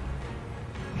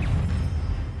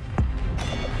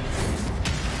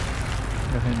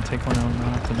 Go ahead and take one of them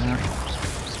off the map.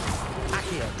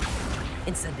 Accio.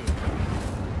 Incendio.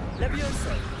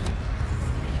 Levioso.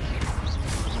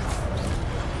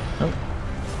 Oh.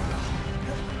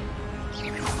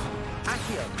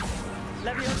 Accio.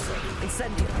 Levioso.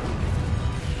 Incendio.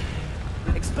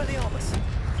 Expelliarmus.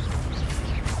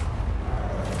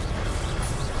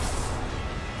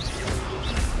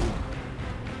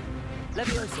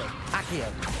 Levioso. Accio.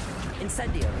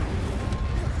 Incendio.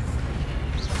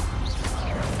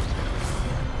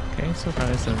 Okay, so far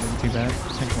this doesn't look too bad. I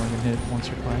think I'm gonna hit once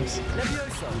or twice.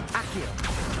 Levioso, Accio,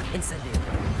 Incendio.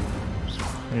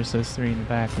 There's those three in the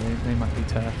back. They might be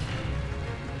tough.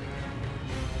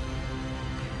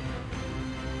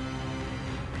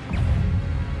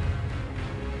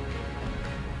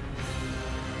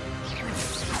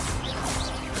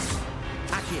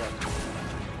 Accio,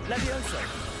 Levioso,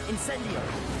 Incendio,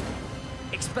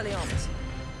 Expelliarmus.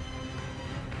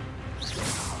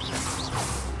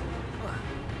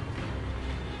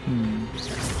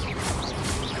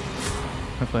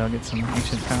 Hopefully I'll get some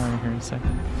ancient power in here in a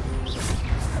second.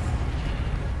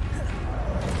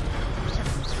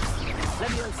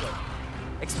 Levioso,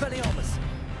 Expelliarmus.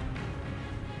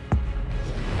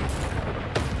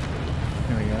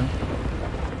 There we go.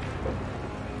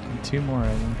 And two more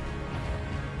of them.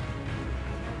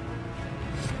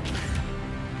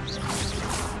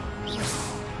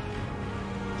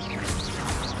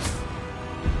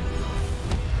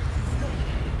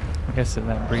 I guess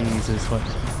that breeze is what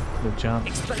the jump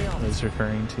was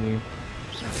referring to. And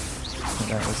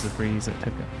that was the breeze that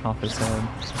took it off his head.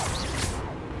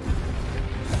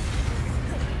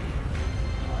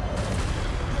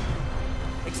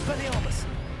 Expelliarmus.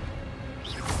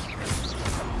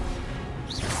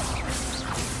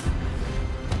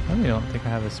 I really don't think I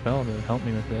have a spell to help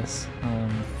me with this.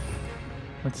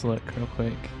 Let's look real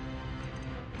quick.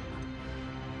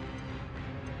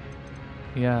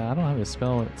 Yeah, I don't have a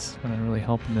spell that's going to really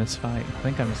help in this fight. I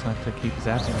think I'm just going to have to keep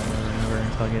zapping it over and over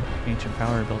until I get ancient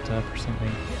power built up or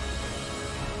something.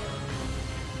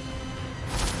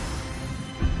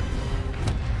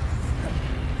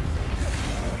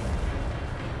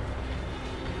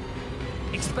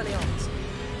 Expelliarmus.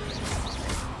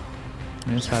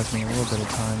 And this buys me a little bit of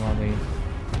time while they,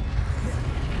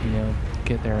 you know,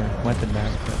 get their weapon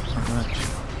back, but not much.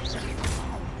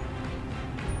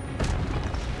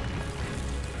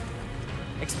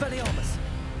 Expelliarmus.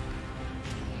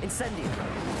 Incendio.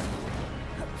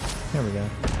 There we go.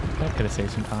 That could have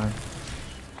saved some time.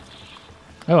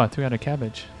 Oh, I threw out a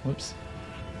cabbage. Whoops.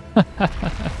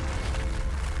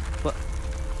 What?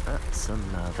 That's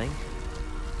unnerving.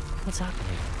 What's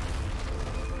happening?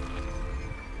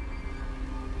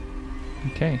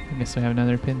 Okay, I guess I have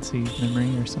another pin seed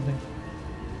memory or something.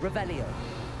 Revelio.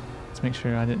 Let's make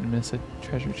sure I didn't miss a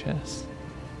treasure chest.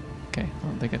 Okay, I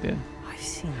don't think I did. I've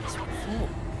seen this before.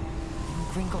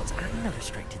 In Gringotts and the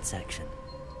restricted section.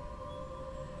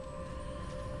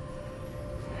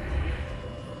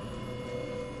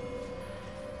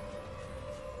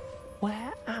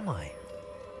 Where am I?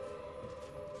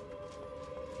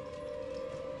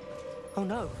 Oh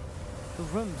no, the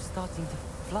room's starting to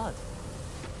flood.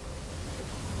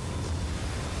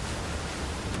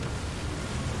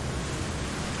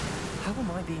 How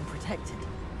am I being protected?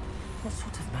 What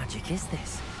sort of magic is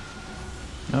this?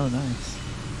 Oh, nice.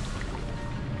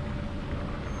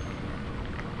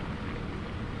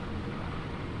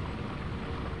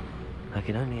 I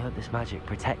can only hope this magic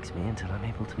protects me until I'm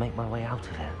able to make my way out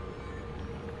of here.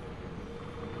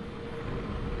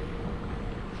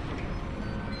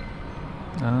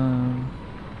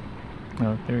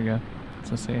 Oh, there we go.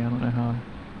 So say I don't know how I'm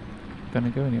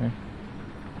gonna go anywhere.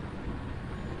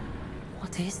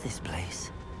 What is this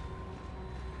place?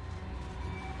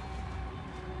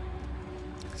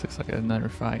 This looks like another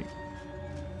fight.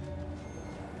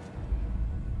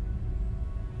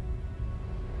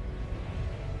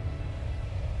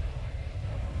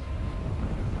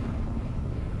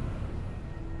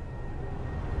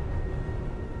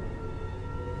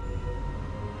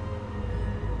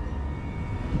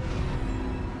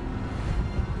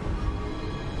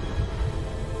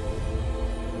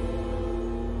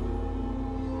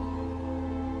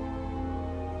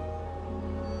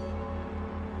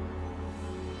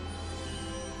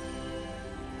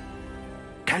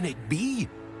 Can it be?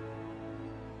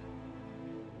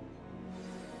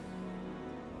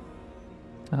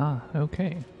 Ah,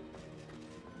 okay.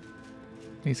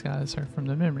 These guys are from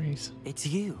the memories. It's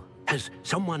you. Has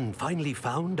someone finally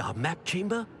found our map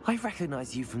chamber? I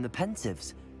recognize you from the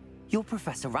Pensives. You're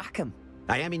Professor Rackham.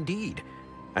 I am indeed.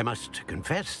 I must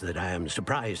confess that I am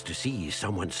surprised to see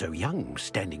someone so young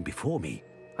standing before me.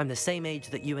 I'm the same age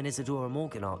that you and Isadora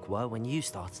Morganach were when you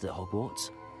started at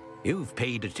Hogwarts. You've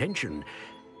paid attention,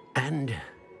 and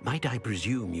might I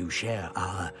presume you share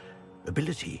our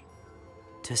ability?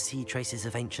 To see traces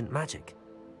of ancient magic?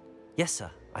 Yes,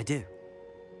 sir, I do.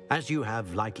 As you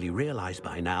have likely realized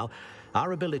by now,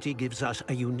 our ability gives us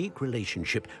a unique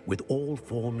relationship with all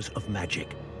forms of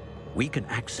magic. We can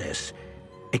access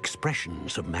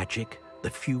expressions of magic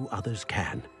that few others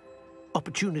can.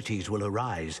 Opportunities will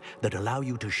arise that allow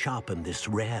you to sharpen this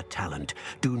rare talent.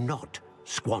 Do not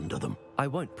squander them. I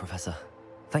won't, Professor.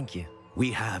 Thank you.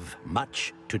 We have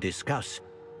much to discuss.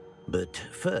 But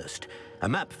first, a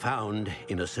map found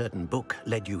in a certain book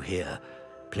led you here.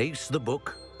 Place the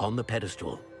book on the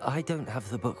pedestal. I don't have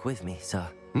the book with me, sir.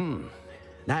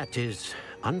 That is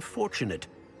unfortunate.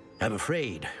 I'm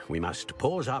afraid we must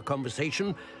pause our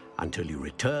conversation until you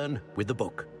return with the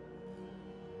book.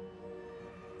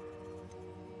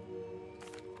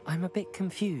 I'm a bit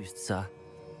confused, sir.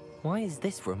 Why is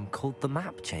this room called the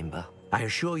map chamber? I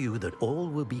assure you that all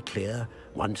will be clear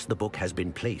once the book has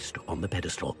been placed on the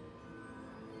pedestal.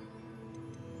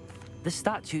 The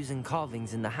statues and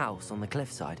carvings in the house on the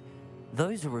cliffside,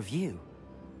 those are of you.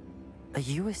 Are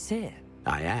you a seer?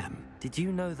 I am. Did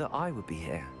you know that I would be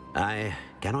here? I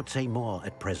cannot say more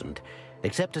at present,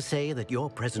 except to say that your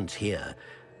presence here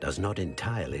does not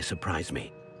entirely surprise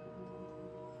me.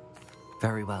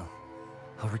 Very well.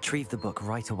 I'll retrieve the book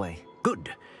right away.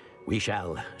 Good. We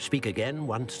shall speak again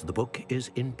once the book is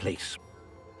in place.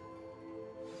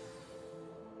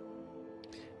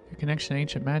 Your connection to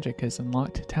ancient magic has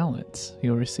unlocked talents.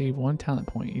 You'll receive 1 talent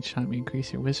point each time you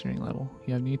increase your wizarding level.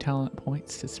 You have new talent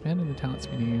points to spend in the talents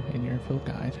menu in your field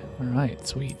guide. Alright,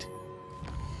 sweet.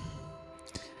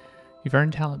 You've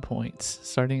earned talent points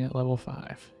starting at level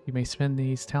 5. You may spend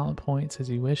these talent points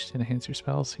as you wish to enhance your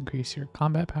spells, increase your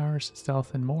combat powers,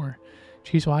 stealth, and more.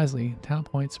 Choose wisely.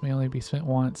 Talent points may only be spent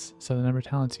once, so the number of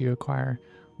talents you acquire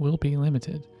will be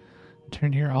limited.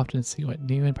 Return here often to see what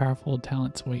new and powerful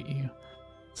talents await you.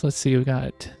 So let's see, we've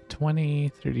got 20,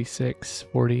 36,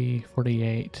 40,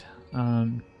 48. So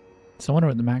I wonder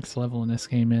what the max level in this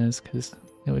game is, because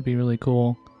it would be really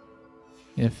cool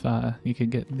if you could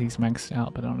get these maxed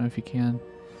out, but I don't know if you can.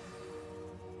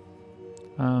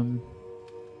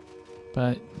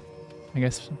 But I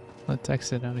guess let's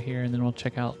exit out of here and then we'll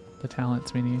check out the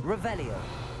talents menu. Revelio.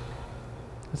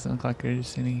 Doesn't look like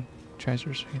there's any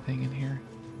treasures or anything in here.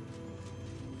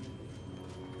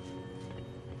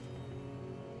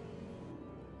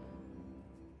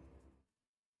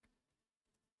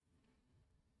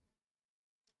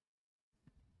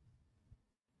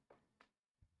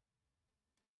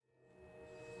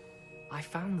 I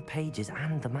found the pages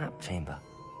and the map chamber.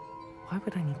 Why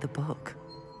would I need the book?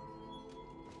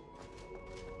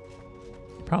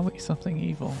 Probably something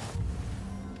evil.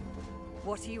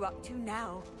 What are you up to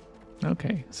now?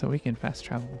 Okay, so we can fast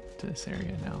travel to this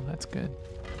area now. That's good.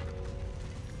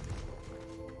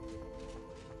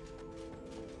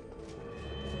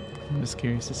 I'm just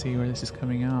curious to see where this is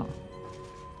coming out.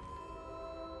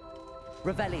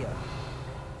 Revelio.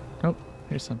 Oh,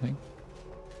 here's something.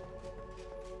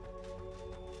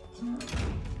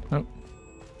 Oh.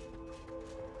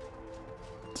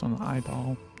 It's on the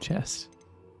eyeball chest.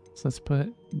 So let's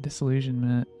put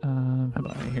disillusionment, how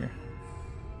about right here?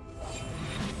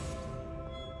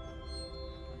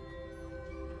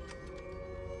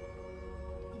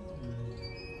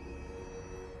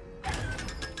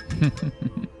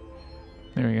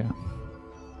 There we go.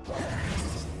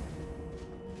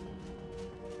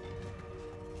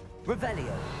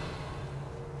 Revelio.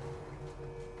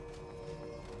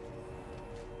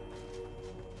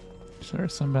 So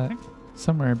there's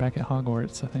somewhere back at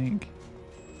Hogwarts, I think.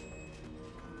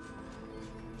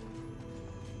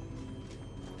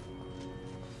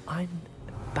 I'm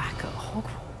back at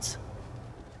Hogwarts.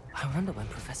 I wonder when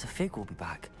Professor Fig will be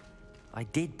back. I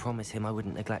did promise him I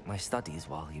wouldn't neglect my studies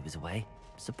while he was away.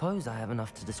 Suppose I have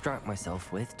enough to distract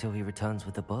myself with till he returns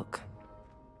with the book.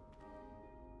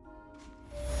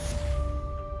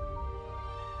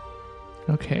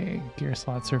 Okay, gear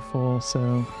slots are full,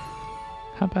 so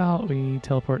how about we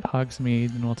teleport to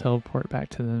Hogsmeade and we'll teleport back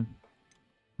to the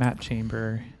map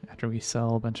chamber after we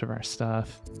sell a bunch of our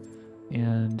stuff,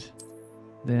 and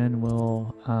then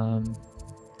we'll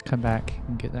come back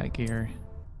and get that gear.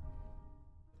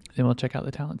 Then we'll check out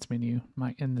the talents menu.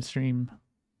 Might end the stream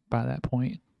by that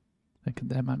point. I think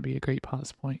that might be a great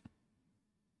pause point.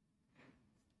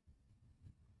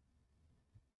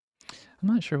 I'm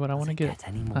not sure what I want to get.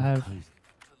 I have To learn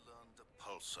the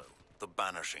pulso, the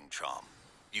banishing charm,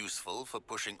 useful for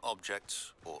pushing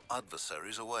objects or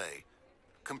adversaries away.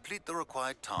 Complete the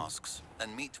required tasks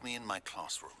and meet me in my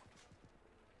classroom.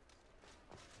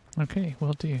 okay,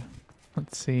 will do.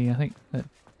 Let's see. I think that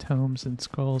tomes and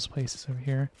scrolls place is over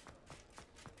here.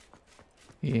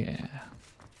 Yeah.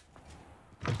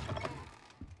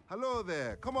 Hello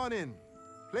there, come on in.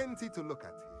 Plenty to look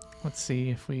at here. Let's see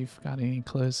if we've got any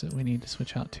clothes that we need to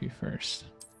switch out to first.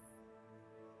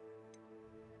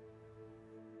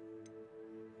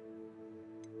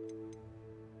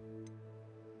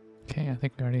 Okay, I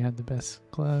think we already have the best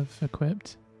glove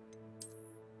equipped.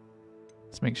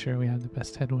 Let's make sure we have the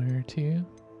best headwear too.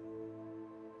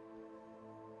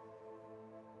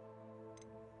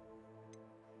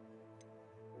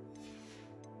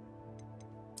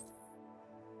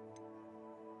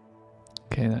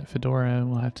 Okay, that fedora,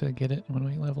 we'll have to get it when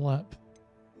we level up.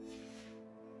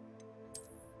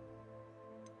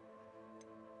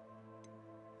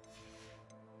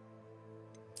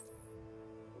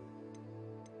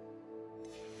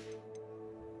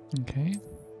 Okay.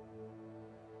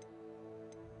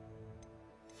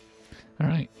 All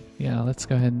right. Yeah, let's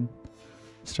go ahead and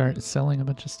start selling a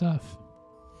bunch of stuff.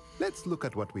 Let's look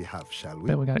at what we have, shall we?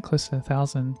 Bet we got close to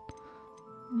 1,000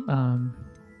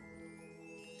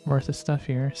 worth of stuff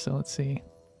here. So let's see.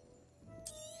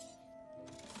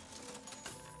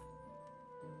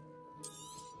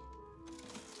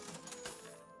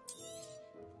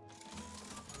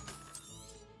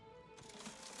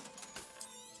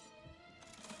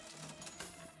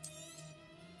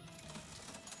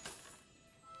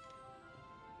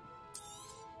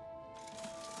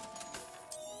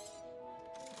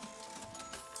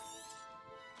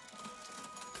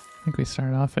 I think we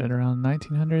started off at around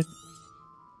 1,900.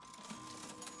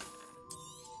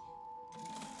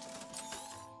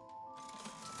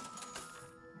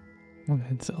 We'll go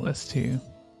ahead and sell this too.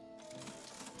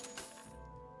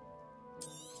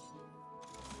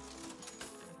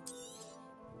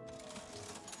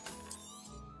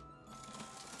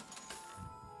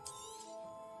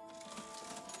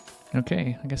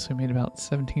 Okay, I guess we made about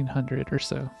 1,700 or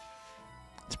so.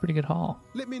 It's a pretty good haul.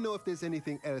 Let me know if there's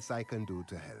anything else I can do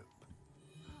to help.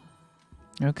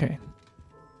 Okay.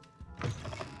 I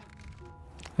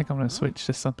think I'm going to switch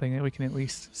to something that we can at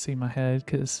least see my head,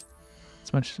 because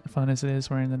as much fun as it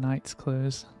is wearing the knight's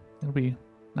clothes, it'll be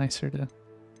nicer to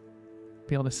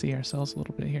be able to see ourselves a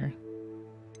little bit here.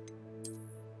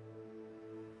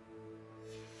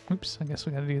 Oops, I guess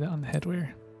we got to do that on the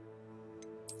headwear.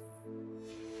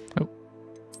 Oh,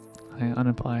 I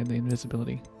unapplied the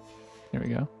invisibility. There we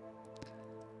go.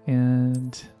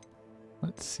 And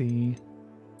let's see.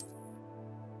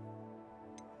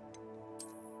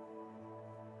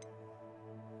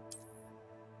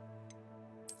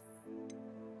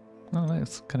 Oh,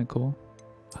 that's kind of cool.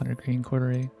 100 green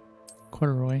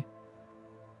corduroy.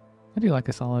 I do like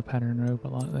a solid pattern robe a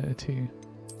lot though too.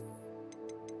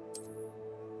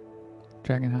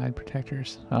 Dragon hide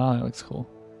protectors. Oh, that looks cool.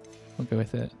 We'll go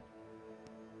with it.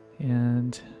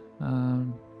 And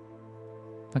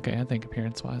okay, I think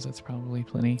appearance wise that's probably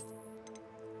plenty.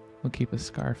 We'll keep a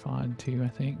scarf on too, I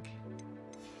think.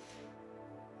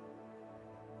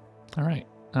 Alright.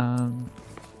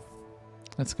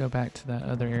 Let's go back to that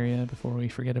other area before we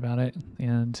forget about it,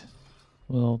 and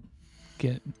we'll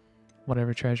get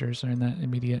whatever treasures are in that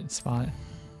immediate spot.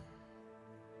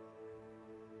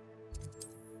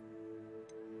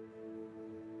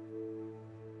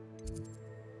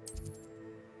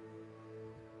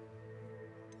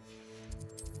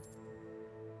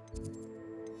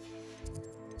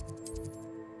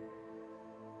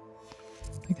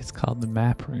 I think it's called the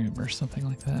map room or something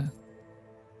like that.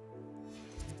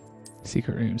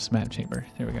 Secret rooms, map chamber.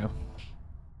 There we go.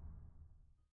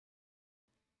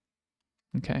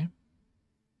 Okay.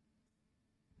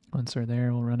 Once we're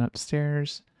there, we'll run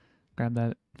upstairs, grab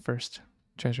that first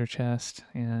treasure chest,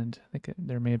 and I think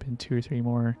there may have been 2 or 3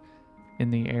 more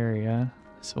in the area,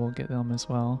 so we'll get them as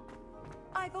well.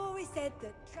 I've always said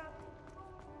that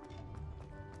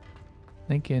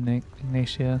Thank you,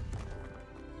 Ignatia.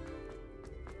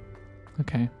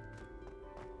 Okay.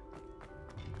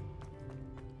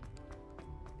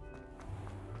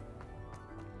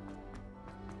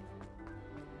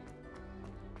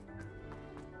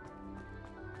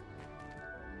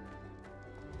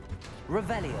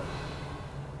 Revelio.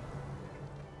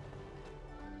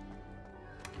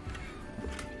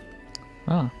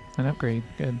 Ah, an upgrade.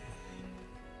 Good.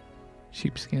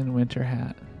 Sheepskin winter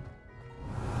hat.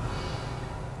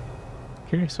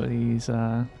 Curious what these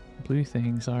blue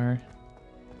things are.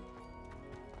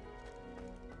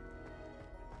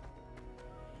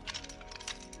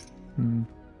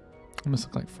 Almost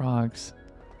look like frogs.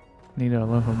 Need a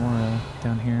Alohomora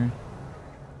down here.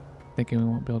 Thinking we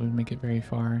won't be able to make it very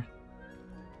far.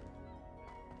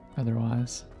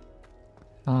 Otherwise.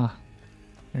 Ah,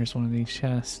 there's one of these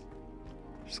chests.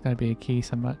 There's gotta be a key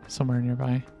somewhere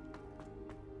nearby.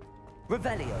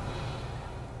 Revelio.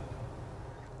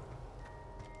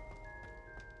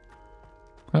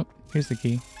 Oh, here's the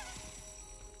key.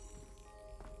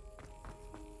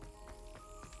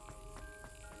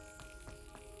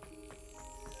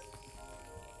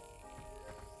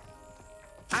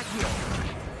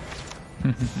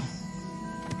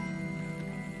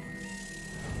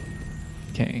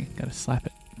 Okay, gotta slap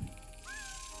it.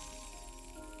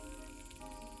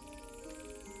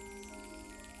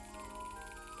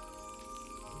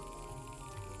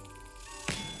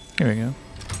 Here we go.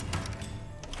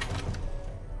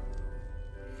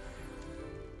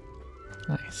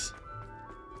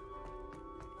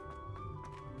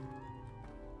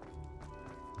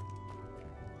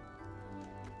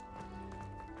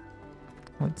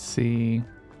 see.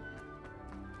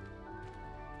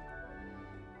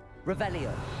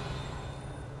 Revelio.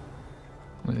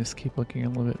 Let me just keep looking a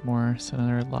little bit more. So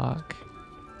another lock.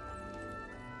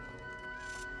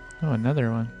 Oh,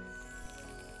 another one.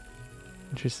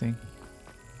 Interesting.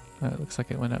 Oh, it looks like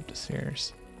it went up the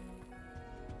stairs.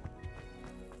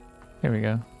 There we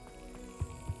go.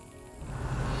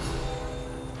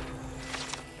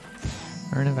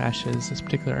 Urn of Ashes. This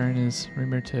particular urn is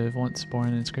rumored to have once borne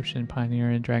an inscription: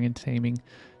 pioneer in dragon taming.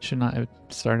 Should not have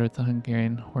started with the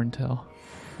Hungarian horntail.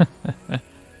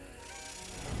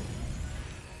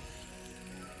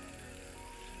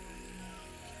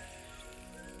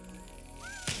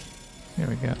 There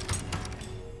we go.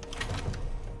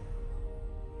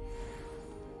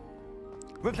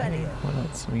 Okay, what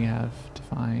else do we have to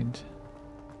find?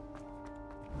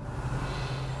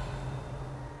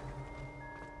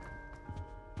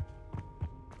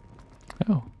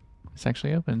 Oh, this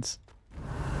actually opens.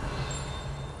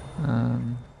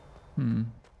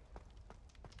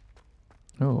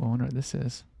 Oh, I wonder what this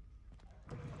is.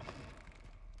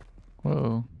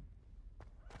 Whoa.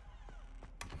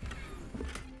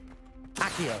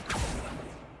 Accio.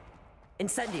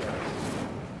 Incendio.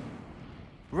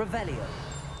 Revelio.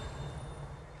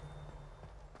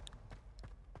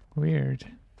 Weird.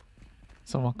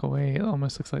 So walk away. It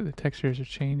almost looks like the textures are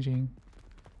changing.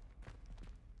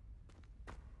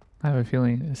 I have a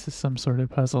feeling this is some sort of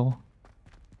puzzle.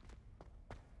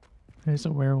 There's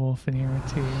a werewolf in here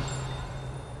too.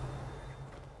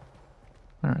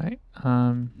 Alright,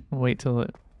 we'll wait till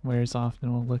it wears off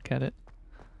and we'll look at it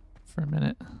for a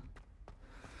minute.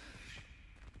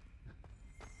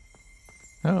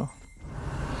 Oh.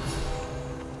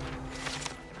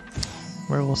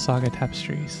 Werewolf Saga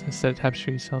Tapestries. This set of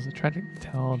tapestries tells a tragic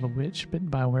tale of a witch bitten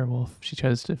by a werewolf. She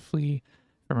chose to flee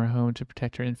from her home to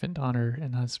protect her infant daughter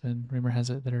and husband. Rumor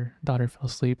has it that her daughter fell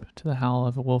asleep to the howl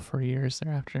of a wolf for years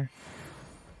thereafter.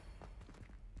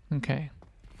 Okay.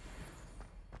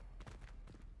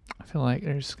 I feel like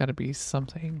there's got to be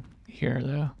something here,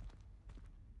 though.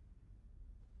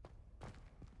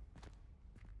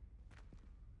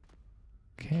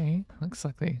 Okay, looks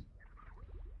like they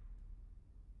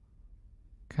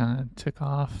kind of took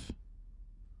off,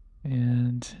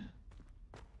 and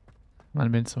might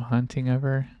have been some hunting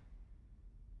over,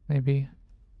 maybe.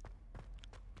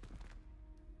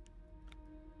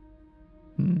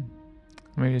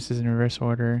 Maybe this is in reverse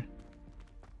order.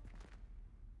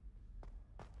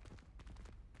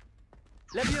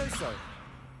 Levioso.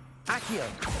 Accio.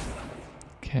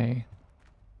 Okay.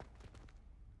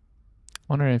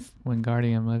 Wonder if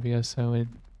Wingardium Levioso would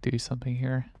do something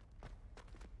here.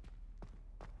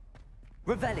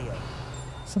 Revelio.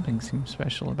 Something seems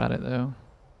special about it, though.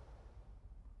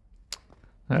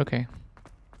 Okay.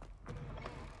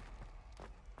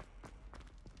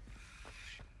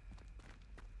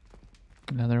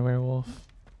 Another werewolf.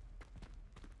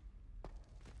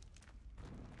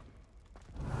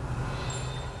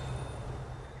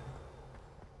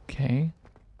 Okay.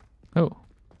 Oh.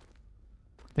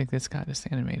 I think this got just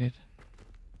animated.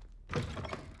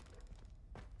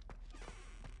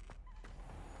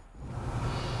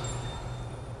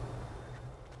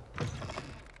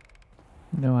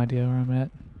 No idea where I'm at.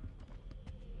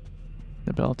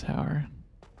 The bell tower.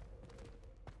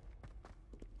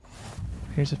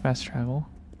 Here's a fast travel.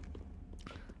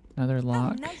 Another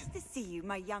lock. Oh, nice to see you,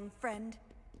 my young friend.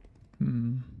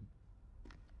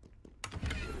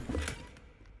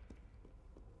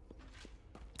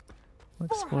 We'll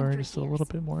explore just a little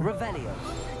bit more. Revelio.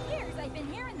 For years I've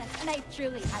been hearing this, and I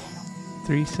truly had enough.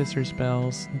 Three Sisters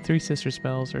Bells. The Three Sisters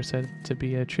Bells are said to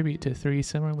be a tribute to three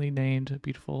similarly named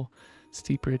beautiful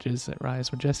steep ridges that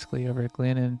rise majestically over a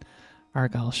glen in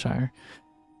Argyllshire.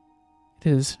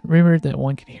 It is rumored that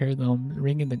one can hear them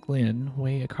ring in the glen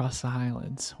way across the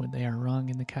highlands when they are rung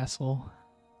in the castle.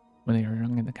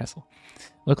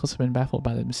 Locals have been baffled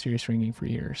by the mysterious ringing for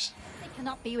years. I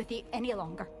cannot be with you any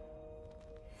longer.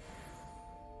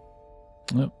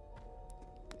 Oh.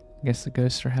 I guess the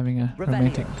ghosts are having a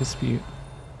romantic dispute.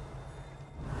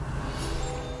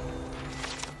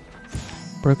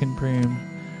 Broken Broom.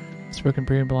 This broken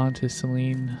broom belonged to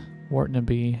Celine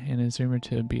Wartnaby and is rumored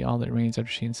to be all that remains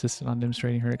after she insisted on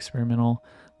demonstrating her experimental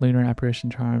lunar apparition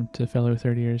charm to a fellow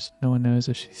 30 years. No one knows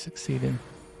if she succeeded.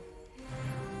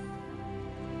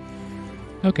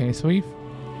 Okay, so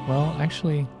well,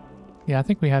 actually, yeah, I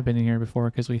think we have been in here before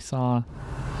because we saw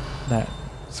that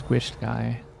squished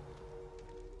guy.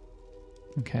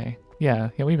 Okay, yeah,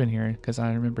 we've been here because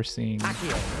I remember seeing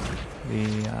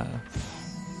the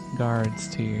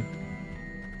guards too.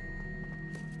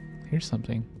 Here's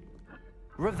something.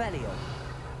 Revelio.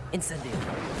 Incendio.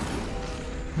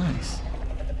 Nice.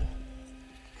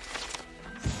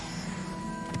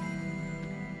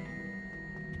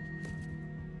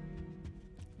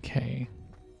 Okay.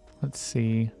 Let's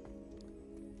see.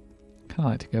 Kind of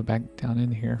like to go back down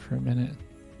in here for a minute.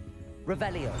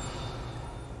 Revelio.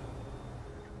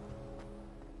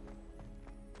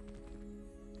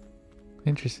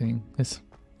 Interesting. Let's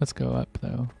go up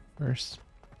though first.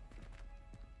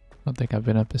 I don't think I've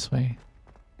been up this way.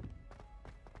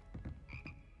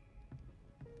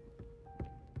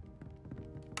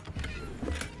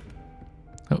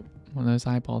 Oh, one of those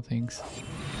eyeball things.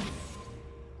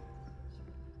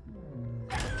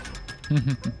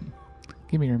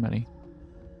 Give me your money.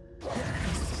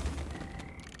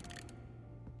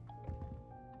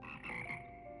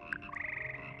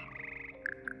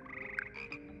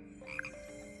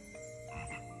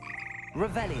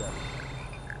 Revelio.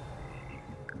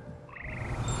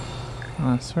 Oh,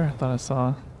 I swear I thought I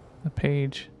saw a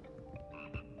page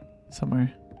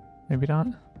somewhere. Maybe not.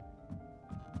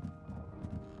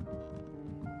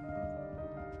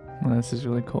 Well, this is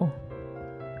really cool.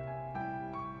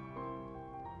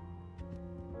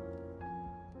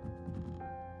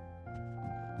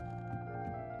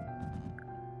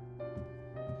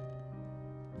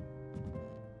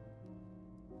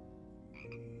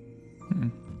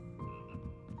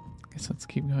 Guess let's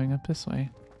keep going up this way.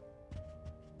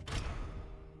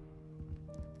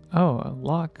 Oh, a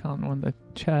lock on one of the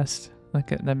chests. Like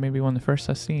that may be one of the first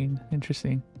I've seen.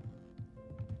 Interesting.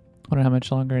 Wonder how much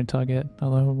longer until I get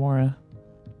Alohomora.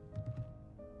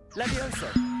 Levioso.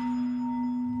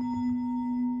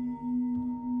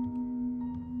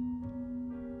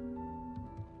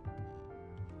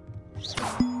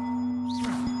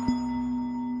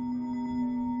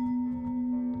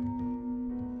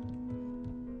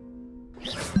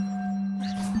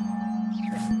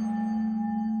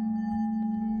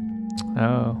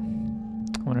 Oh.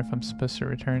 I wonder if I'm supposed to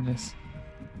return this.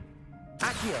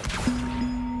 Accio.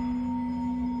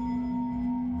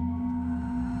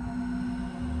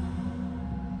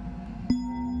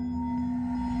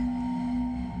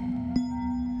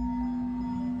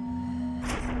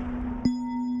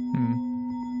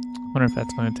 Wonder if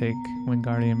that's going to take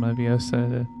Wingardium Leviosa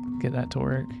to get that to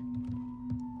work.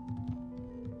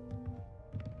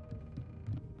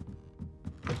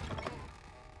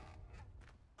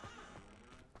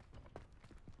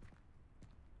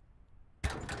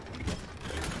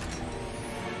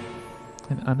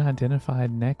 An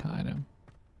unidentified neck item.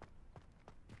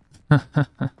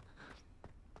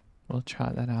 We'll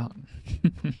try that out.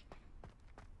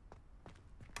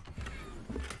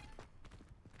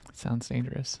 Sounds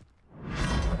dangerous.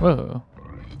 Whoa.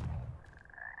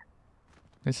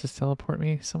 Does this teleport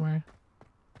me somewhere?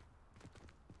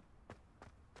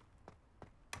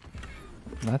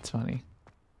 That's funny.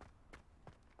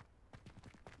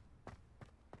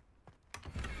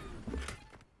 How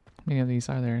many of these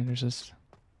are there? There's just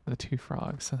the 2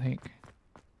 frogs, I think.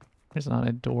 There's not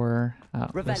a door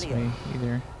out this way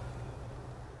either.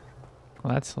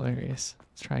 Well, that's hilarious.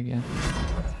 Let's try again.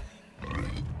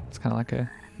 It's kind of like a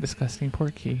disgusting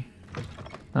port key.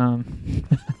 Alright.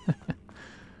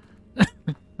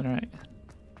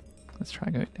 Let's try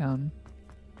going down.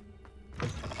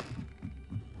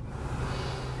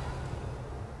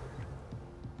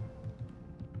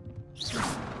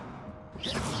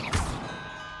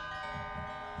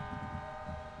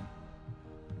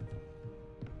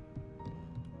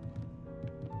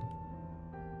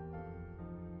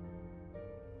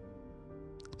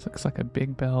 This looks like a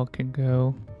big bell can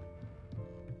go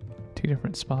 2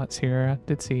 different spots here. I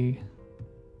did see.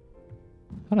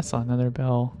 I thought I saw another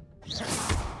bell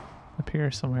up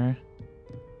here somewhere.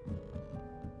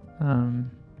 I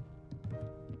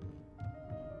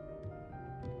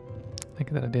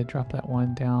think that I did drop that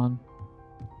one down.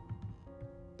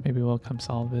 Maybe we'll come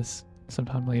solve this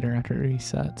sometime later after it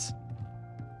resets.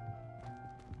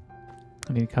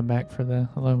 I need to come back for the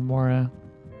Alohomora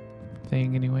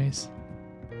thing anyways.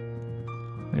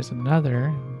 There's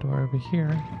another door over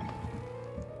here.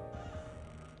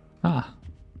 Ah,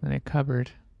 and a cupboard.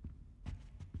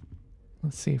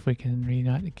 Let's see if we can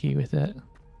reunite the key with it.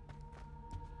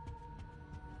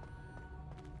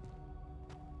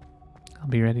 I'll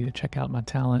be ready to check out my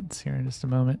talents here in just a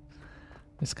moment.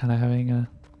 Just kind of having a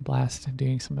blast and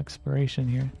doing some exploration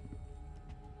here.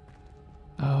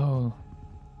 Oh,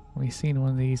 we've seen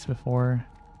one of these before.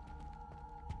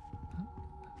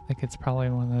 I think it's probably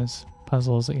one of those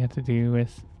puzzles that you have to do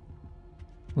with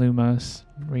Lumos,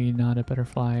 reunite a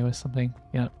butterfly with something.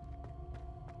 Yep.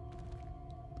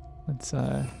 Let's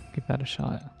give that a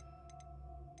shot.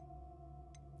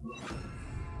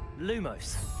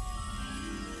 Lumos.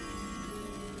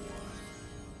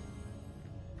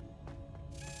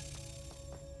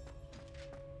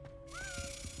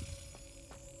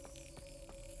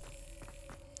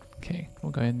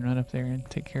 we'll go ahead and run up there and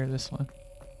take care of this one.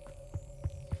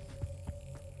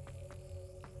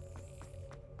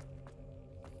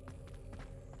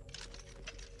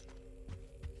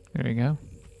 There we go.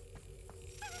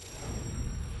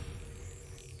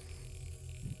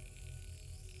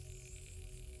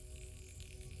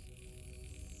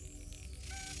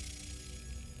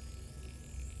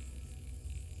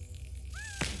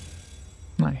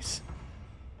 Nice.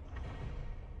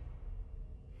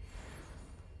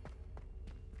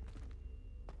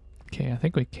 Okay, I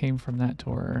think we came from that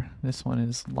door. This one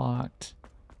is locked.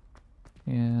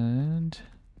 And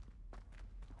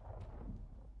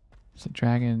there's a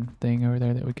dragon thing over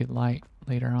there that we could light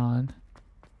later on.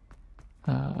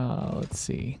 Let's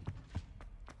see.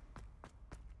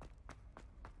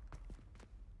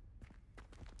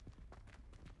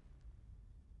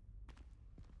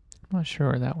 I'm not sure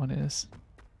where that one is.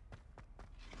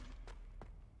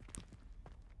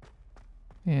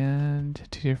 And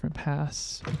 2 different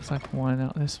paths. Looks like one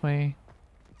out this way.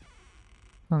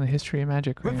 On the history of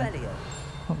magic room. I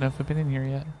don't know if I've been in here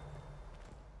yet.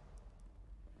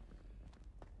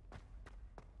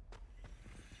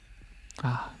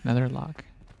 Ah, another lock.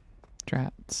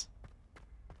 Drats.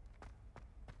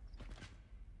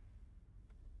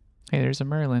 Hey, there's a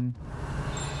Merlin.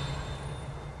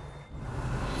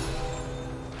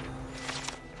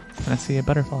 And I see a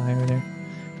butterfly over there.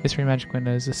 History Magic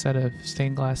Windows, a set of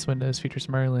stained glass windows, features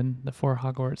Merlin, the 4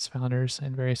 Hogwarts founders,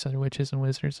 and various other witches and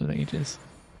wizards of the ages.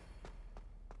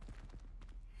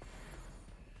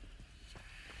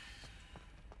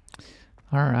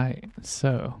 Alright,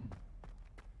 so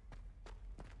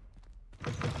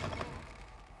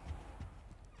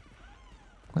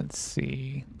let's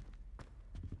see.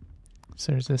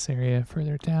 So there's this area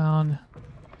further down.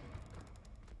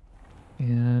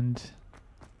 And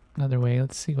another way.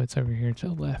 Let's see what's over here to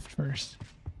the left first.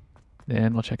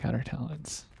 Then we'll check out our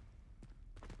talents.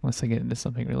 Unless I get into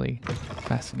something really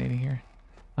fascinating here.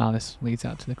 Oh, this leads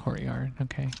out to the courtyard.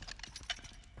 Okay.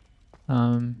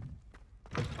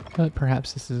 But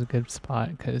perhaps this is a good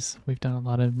spot because we've done a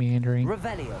lot of meandering.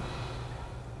 Revelio.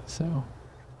 So,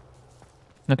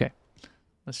 okay.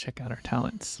 Let's check out our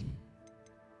talents.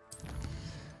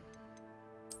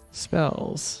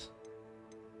 Spells.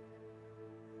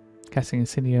 Casting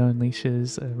Incendio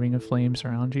unleashes a ring of flames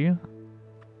around you.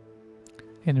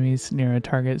 Enemies near a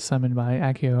target summoned by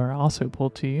Accio are also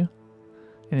pulled to you.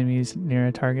 Enemies near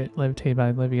a target levitated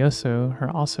by Levioso are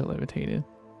also levitated.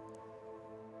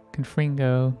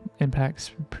 Confringo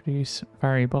impacts produce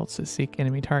fiery bolts that seek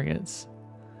enemy targets.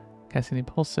 Casting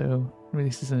Impulso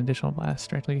releases an additional blast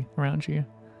directly around you.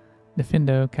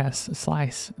 Defendo casts a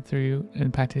slice through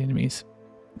impacted enemies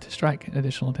to strike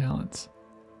additional talents.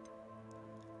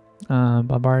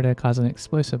 Bombarda causes an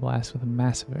explosive blast with a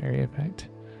massive area effect.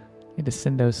 A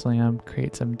Descendo Slam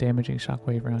creates a damaging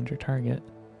shockwave around your target.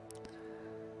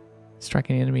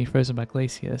 Striking an enemy frozen by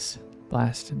Glacius,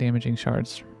 blast damaging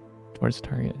shards towards the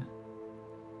target.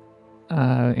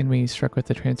 Enemies struck with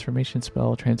the transformation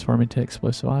spell transform into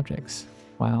explosive objects.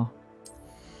 Wow.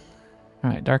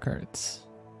 Alright, Dark Arts.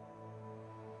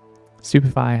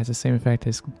 Stupefy has the same effect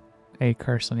as a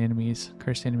curse on enemies.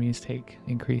 Cursed enemies take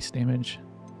increased damage.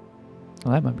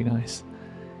 Well, that might be nice.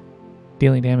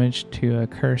 Dealing damage to a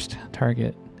cursed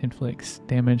target inflicts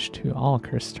damage to all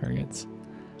cursed targets.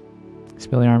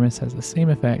 Expelliarmus has the same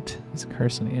effect as a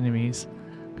curse on enemies.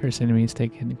 Cursed enemies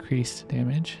take increased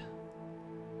damage.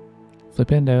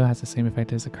 Flipendo has the same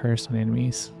effect as a curse on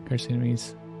enemies. Cursed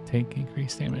enemies take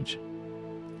increased damage.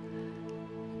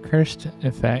 Cursed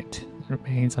effect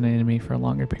remains on an enemy for a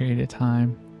longer period of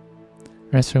time.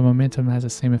 Resto Momentum has the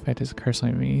same effect as a curse on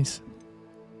enemies.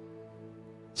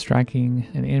 Striking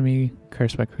an enemy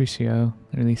cursed by Crucio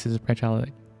releases a projectile that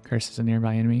curses a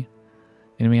nearby enemy.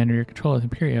 Enemy under your control with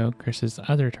Imperio curses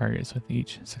other targets with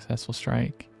each successful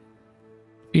strike.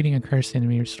 Defeating a cursed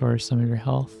enemy restores some of your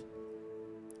health.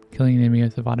 Killing an enemy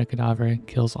with Avada Kedavra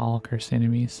kills all cursed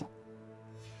enemies.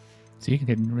 So you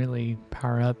can really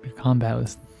power up your combat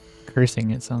with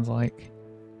cursing, it sounds like.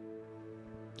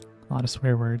 A lot of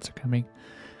swear words are coming.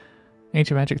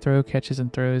 Ancient Magic Throw catches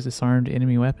and throws disarmed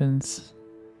enemy weapons.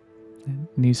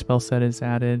 New spell set is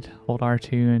added. Hold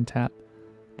R2 and tap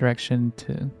direction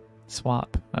to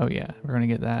swap. Oh yeah, we're gonna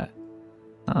get that.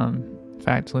 In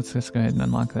fact, let's just go ahead and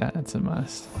unlock that. That's a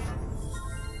must.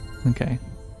 Okay.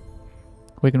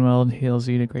 Quicken Weld heals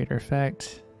you to greater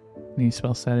effect. New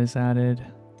spell set is added.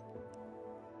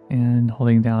 And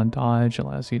holding down dodge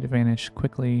allows you to vanish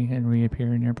quickly and reappear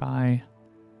nearby.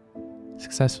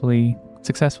 Successful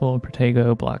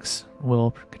Protego blocks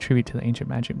will contribute to the Ancient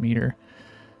Magic meter.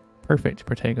 Perfect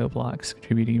Protego blocks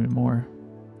contribute even more.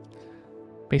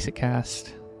 Basic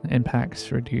cast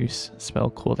impacts reduce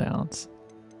spell cooldowns.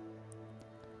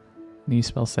 New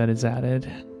spell set is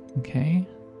added. Okay.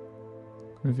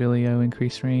 Revelio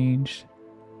increased range.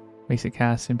 Basic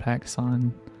cast impacts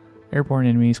on airborne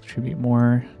enemies contribute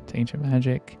more to ancient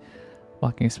magic.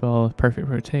 Blocking a spell with perfect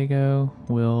protego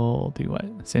will do what?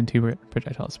 Send 2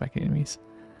 projectiles back at enemies.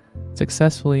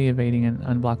 Successfully evading an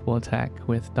unblockable attack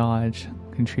with dodge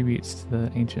contributes to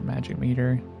the ancient magic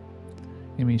meter.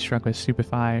 Enemy struck with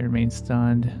Stupefy remains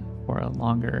stunned for a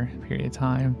longer period of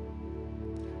time.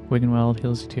 Wiggenweld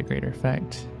heals you to a greater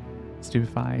effect.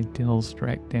 Stupefy deals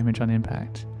direct damage on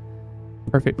impact.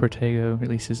 Perfect Protego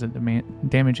releases a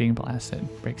damaging blast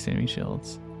that breaks enemy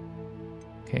shields.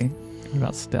 Okay, what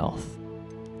about stealth?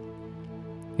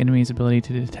 Enemy's ability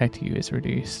to detect you is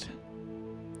reduced.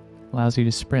 Allows you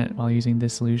to sprint while using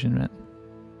disillusionment.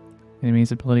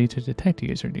 Enemy's ability to detect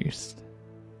you is reduced.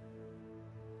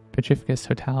 Petrificus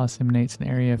Totalis emanates an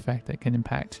area effect that can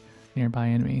impact nearby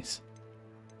enemies.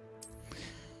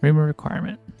 Rumor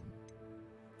requirement.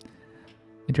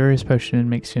 The Juris Potion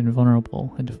makes you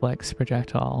invulnerable and deflects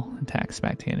projectile attacks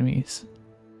back to enemies.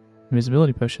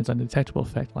 Invisibility Potion's undetectable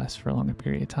effect lasts for a longer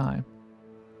period of time.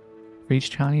 For each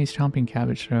Chinese chomping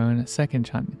cabbage thrown, a second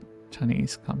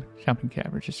Chinese chomping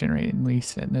cabbage is generated and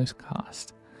released at no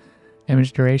cost.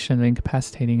 Damage duration and the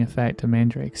incapacitating effect of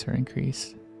mandrakes are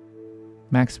increased.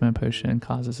 Maximum Potion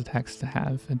causes attacks to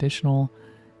have additional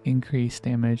increased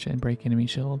damage and break enemy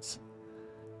shields.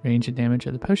 Range and damage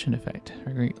of the potion effect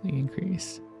are greatly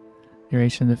increased.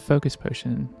 Duration of the focus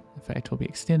potion effect will be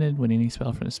extended when any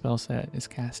spell from the spell set is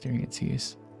cast during its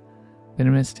use.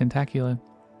 Venomous Tentacula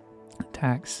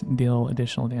attacks deal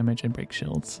additional damage and break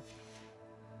shields.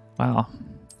 Wow,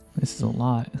 this is a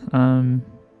lot. I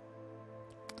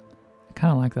kind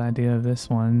of like the idea of this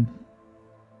one.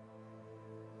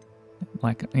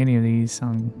 Like, any of these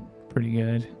sound pretty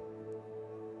good.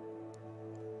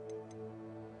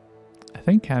 I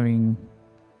think having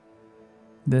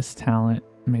this talent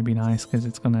may be nice because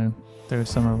it's going to throw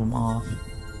some of them off.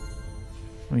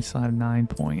 We still have 9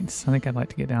 points. I think I'd like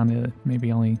to get down to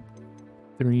maybe only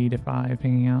 3 to 5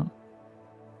 hanging out.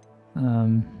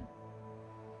 I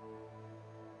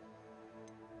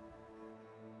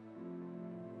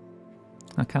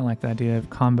kind of like the idea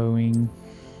of comboing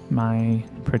my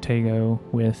Protego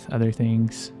with other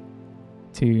things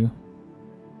to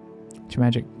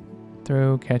magic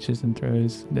throw, catches and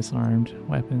throws disarmed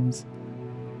weapons.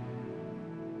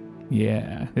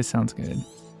 Yeah, this sounds good.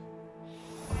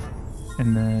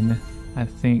 And then I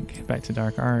think back to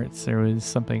Dark Arts, there was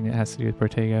something that has to do with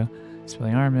Protego.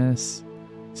 Expelliarmus,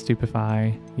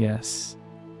 Stupefy, yes.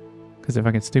 Because if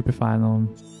I could Stupefy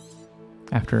them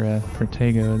after a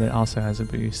Protego that also has a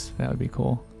boost, that would be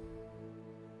cool.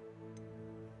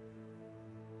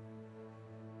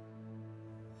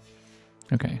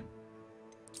 Okay.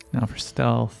 Now for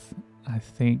stealth, I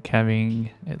think having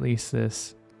at least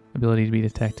this ability to be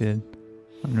detected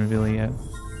on Revelio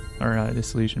or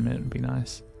Disillusionment would be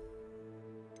nice.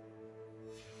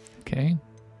 Okay.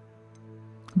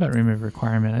 How about remove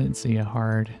requirement? I didn't see a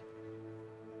hard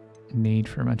need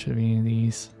for much of any of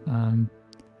these. I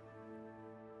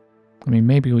mean,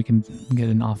 maybe we can get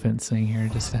an offense thing here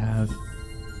just to have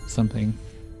something.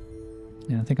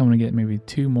 Yeah, I think I'm going to get maybe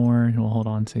 2 more and we'll hold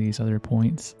on to these other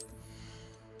points.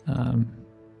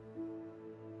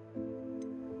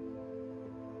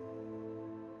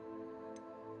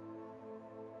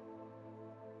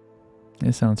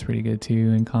 This sounds pretty good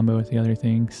too in combo with the other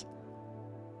things.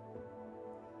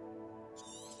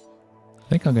 I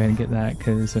think I'll go ahead and get that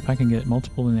because if I can get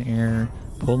multiple in the air,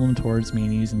 pull them towards me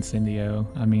and use Incendio,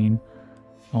 I mean,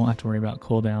 I won't have to worry about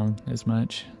cooldown as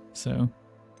much, so.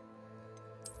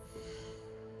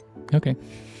 Okay.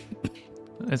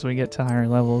 As we get to higher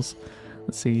levels,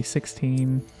 let's see,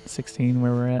 16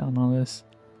 where we're at on all this.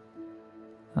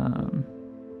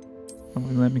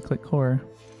 Let me click core.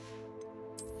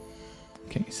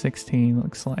 Okay, 16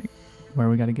 looks like where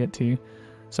we got to get to.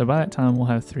 So by that time we'll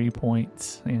have 3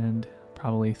 points and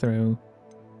probably throw,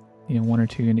 1 or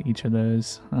 2 into each of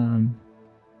those.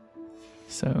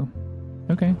 So,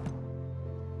 okay.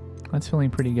 That's feeling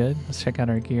pretty good. Let's check out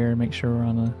our gear, make sure we're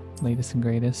on the latest and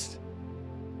greatest.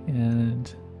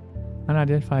 And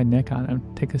unidentified neck item.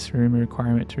 Take this room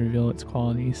requirement to reveal its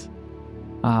qualities.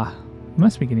 Ah, I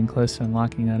must be getting close to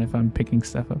unlocking that if I'm picking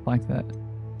stuff up like that.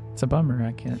 It's a bummer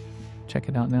I can't check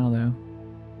it out now though.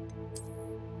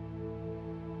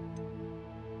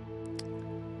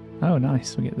 Oh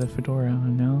nice, we get the fedora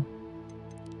on now.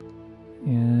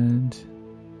 And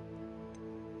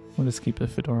we'll just keep the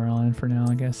fedora on for now,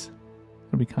 I guess.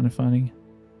 It'll be kind of funny.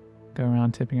 Go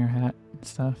around tipping our hat and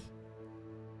stuff.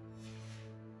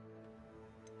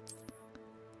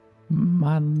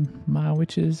 my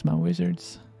witches, my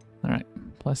wizards. Alright,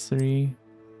 +3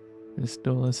 is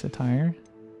duelist attire.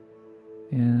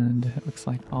 And it looks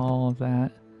like all of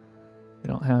that. We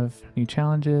don't have new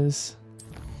challenges.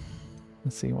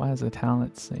 Let's see, why is the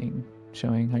talents thing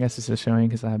showing? I guess it's just showing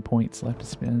because I have points left to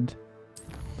spend.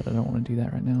 But I don't want to do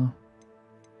that right now.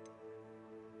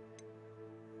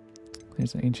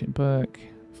 There's an ancient book,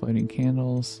 floating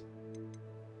candles.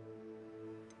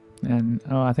 And,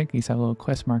 oh, I think these have little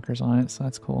quest markers on it, so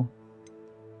that's cool.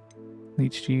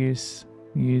 Leech juice,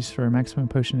 used for maximum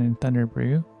potion and thunder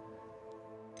brew.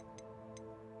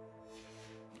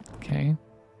 Okay.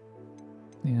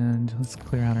 And let's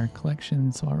clear out our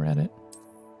collections while we're at it.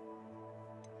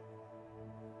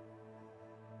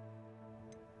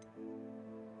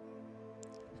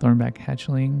 Thornback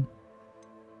hatchling.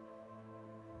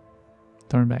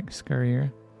 Thornback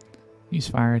scurrier. Use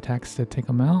fire attacks to take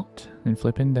them out, and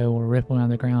flip endo will rip them out of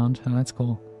the ground. Oh, that's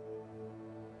cool.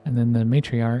 And then the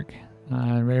matriarch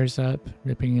rears up,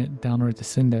 ripping it downward to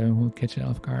Cindo will catch it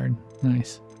off guard.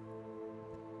 Nice.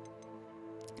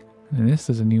 And this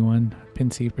is a new one,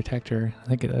 Pinsy Protector. I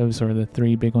think those are the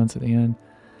 3 big ones at the end.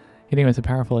 Hitting with a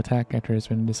powerful attack after it's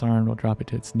been disarmed will drop it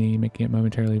to its knee, making it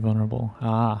momentarily vulnerable.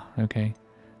 Ah, okay.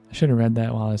 I should have read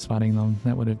that while I was fighting them.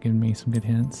 That would have given me some good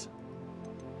hints.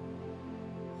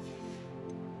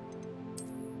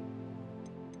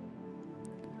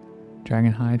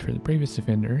 Dragonhide for the bravest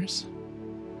defenders.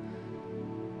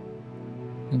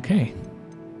 Okay.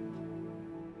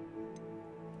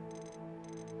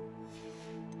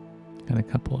 Got a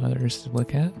couple others to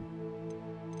look at.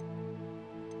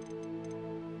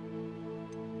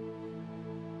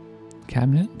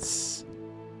 Cabinets.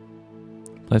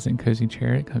 Pleasant cozy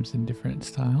chair. It comes in different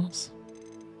styles.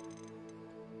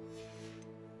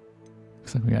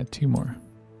 Looks like we got 2 more.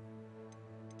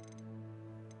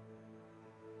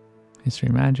 History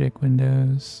Magic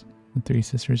windows, the 3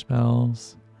 Sisters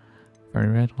bells, very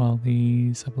red wall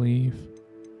these, I believe.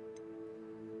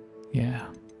 Yeah.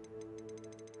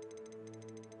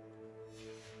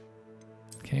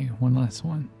 Okay, one last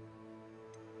one.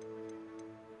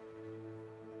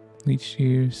 Leech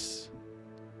juice,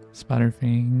 spider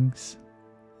fangs.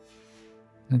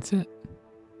 That's it.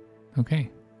 Okay.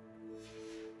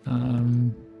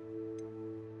 Got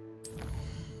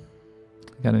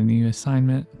a new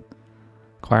assignment.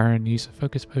 Acquire and use a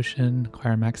focus potion,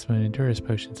 acquire maximum endurance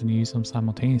potions, and use them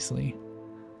simultaneously.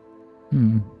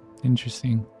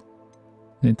 Interesting.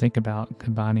 Didn't think about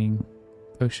combining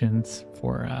potions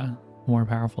for a more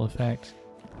powerful effect.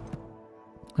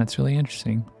 That's really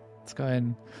interesting. Let's go ahead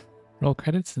and roll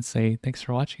credits and say thanks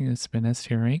for watching. It's been S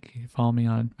Tier Rank. You can follow me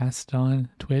on Mastodon,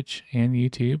 Twitch, and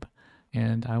YouTube,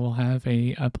 and I will have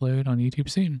a upload on YouTube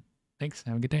soon. Thanks.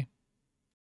 Have a good day.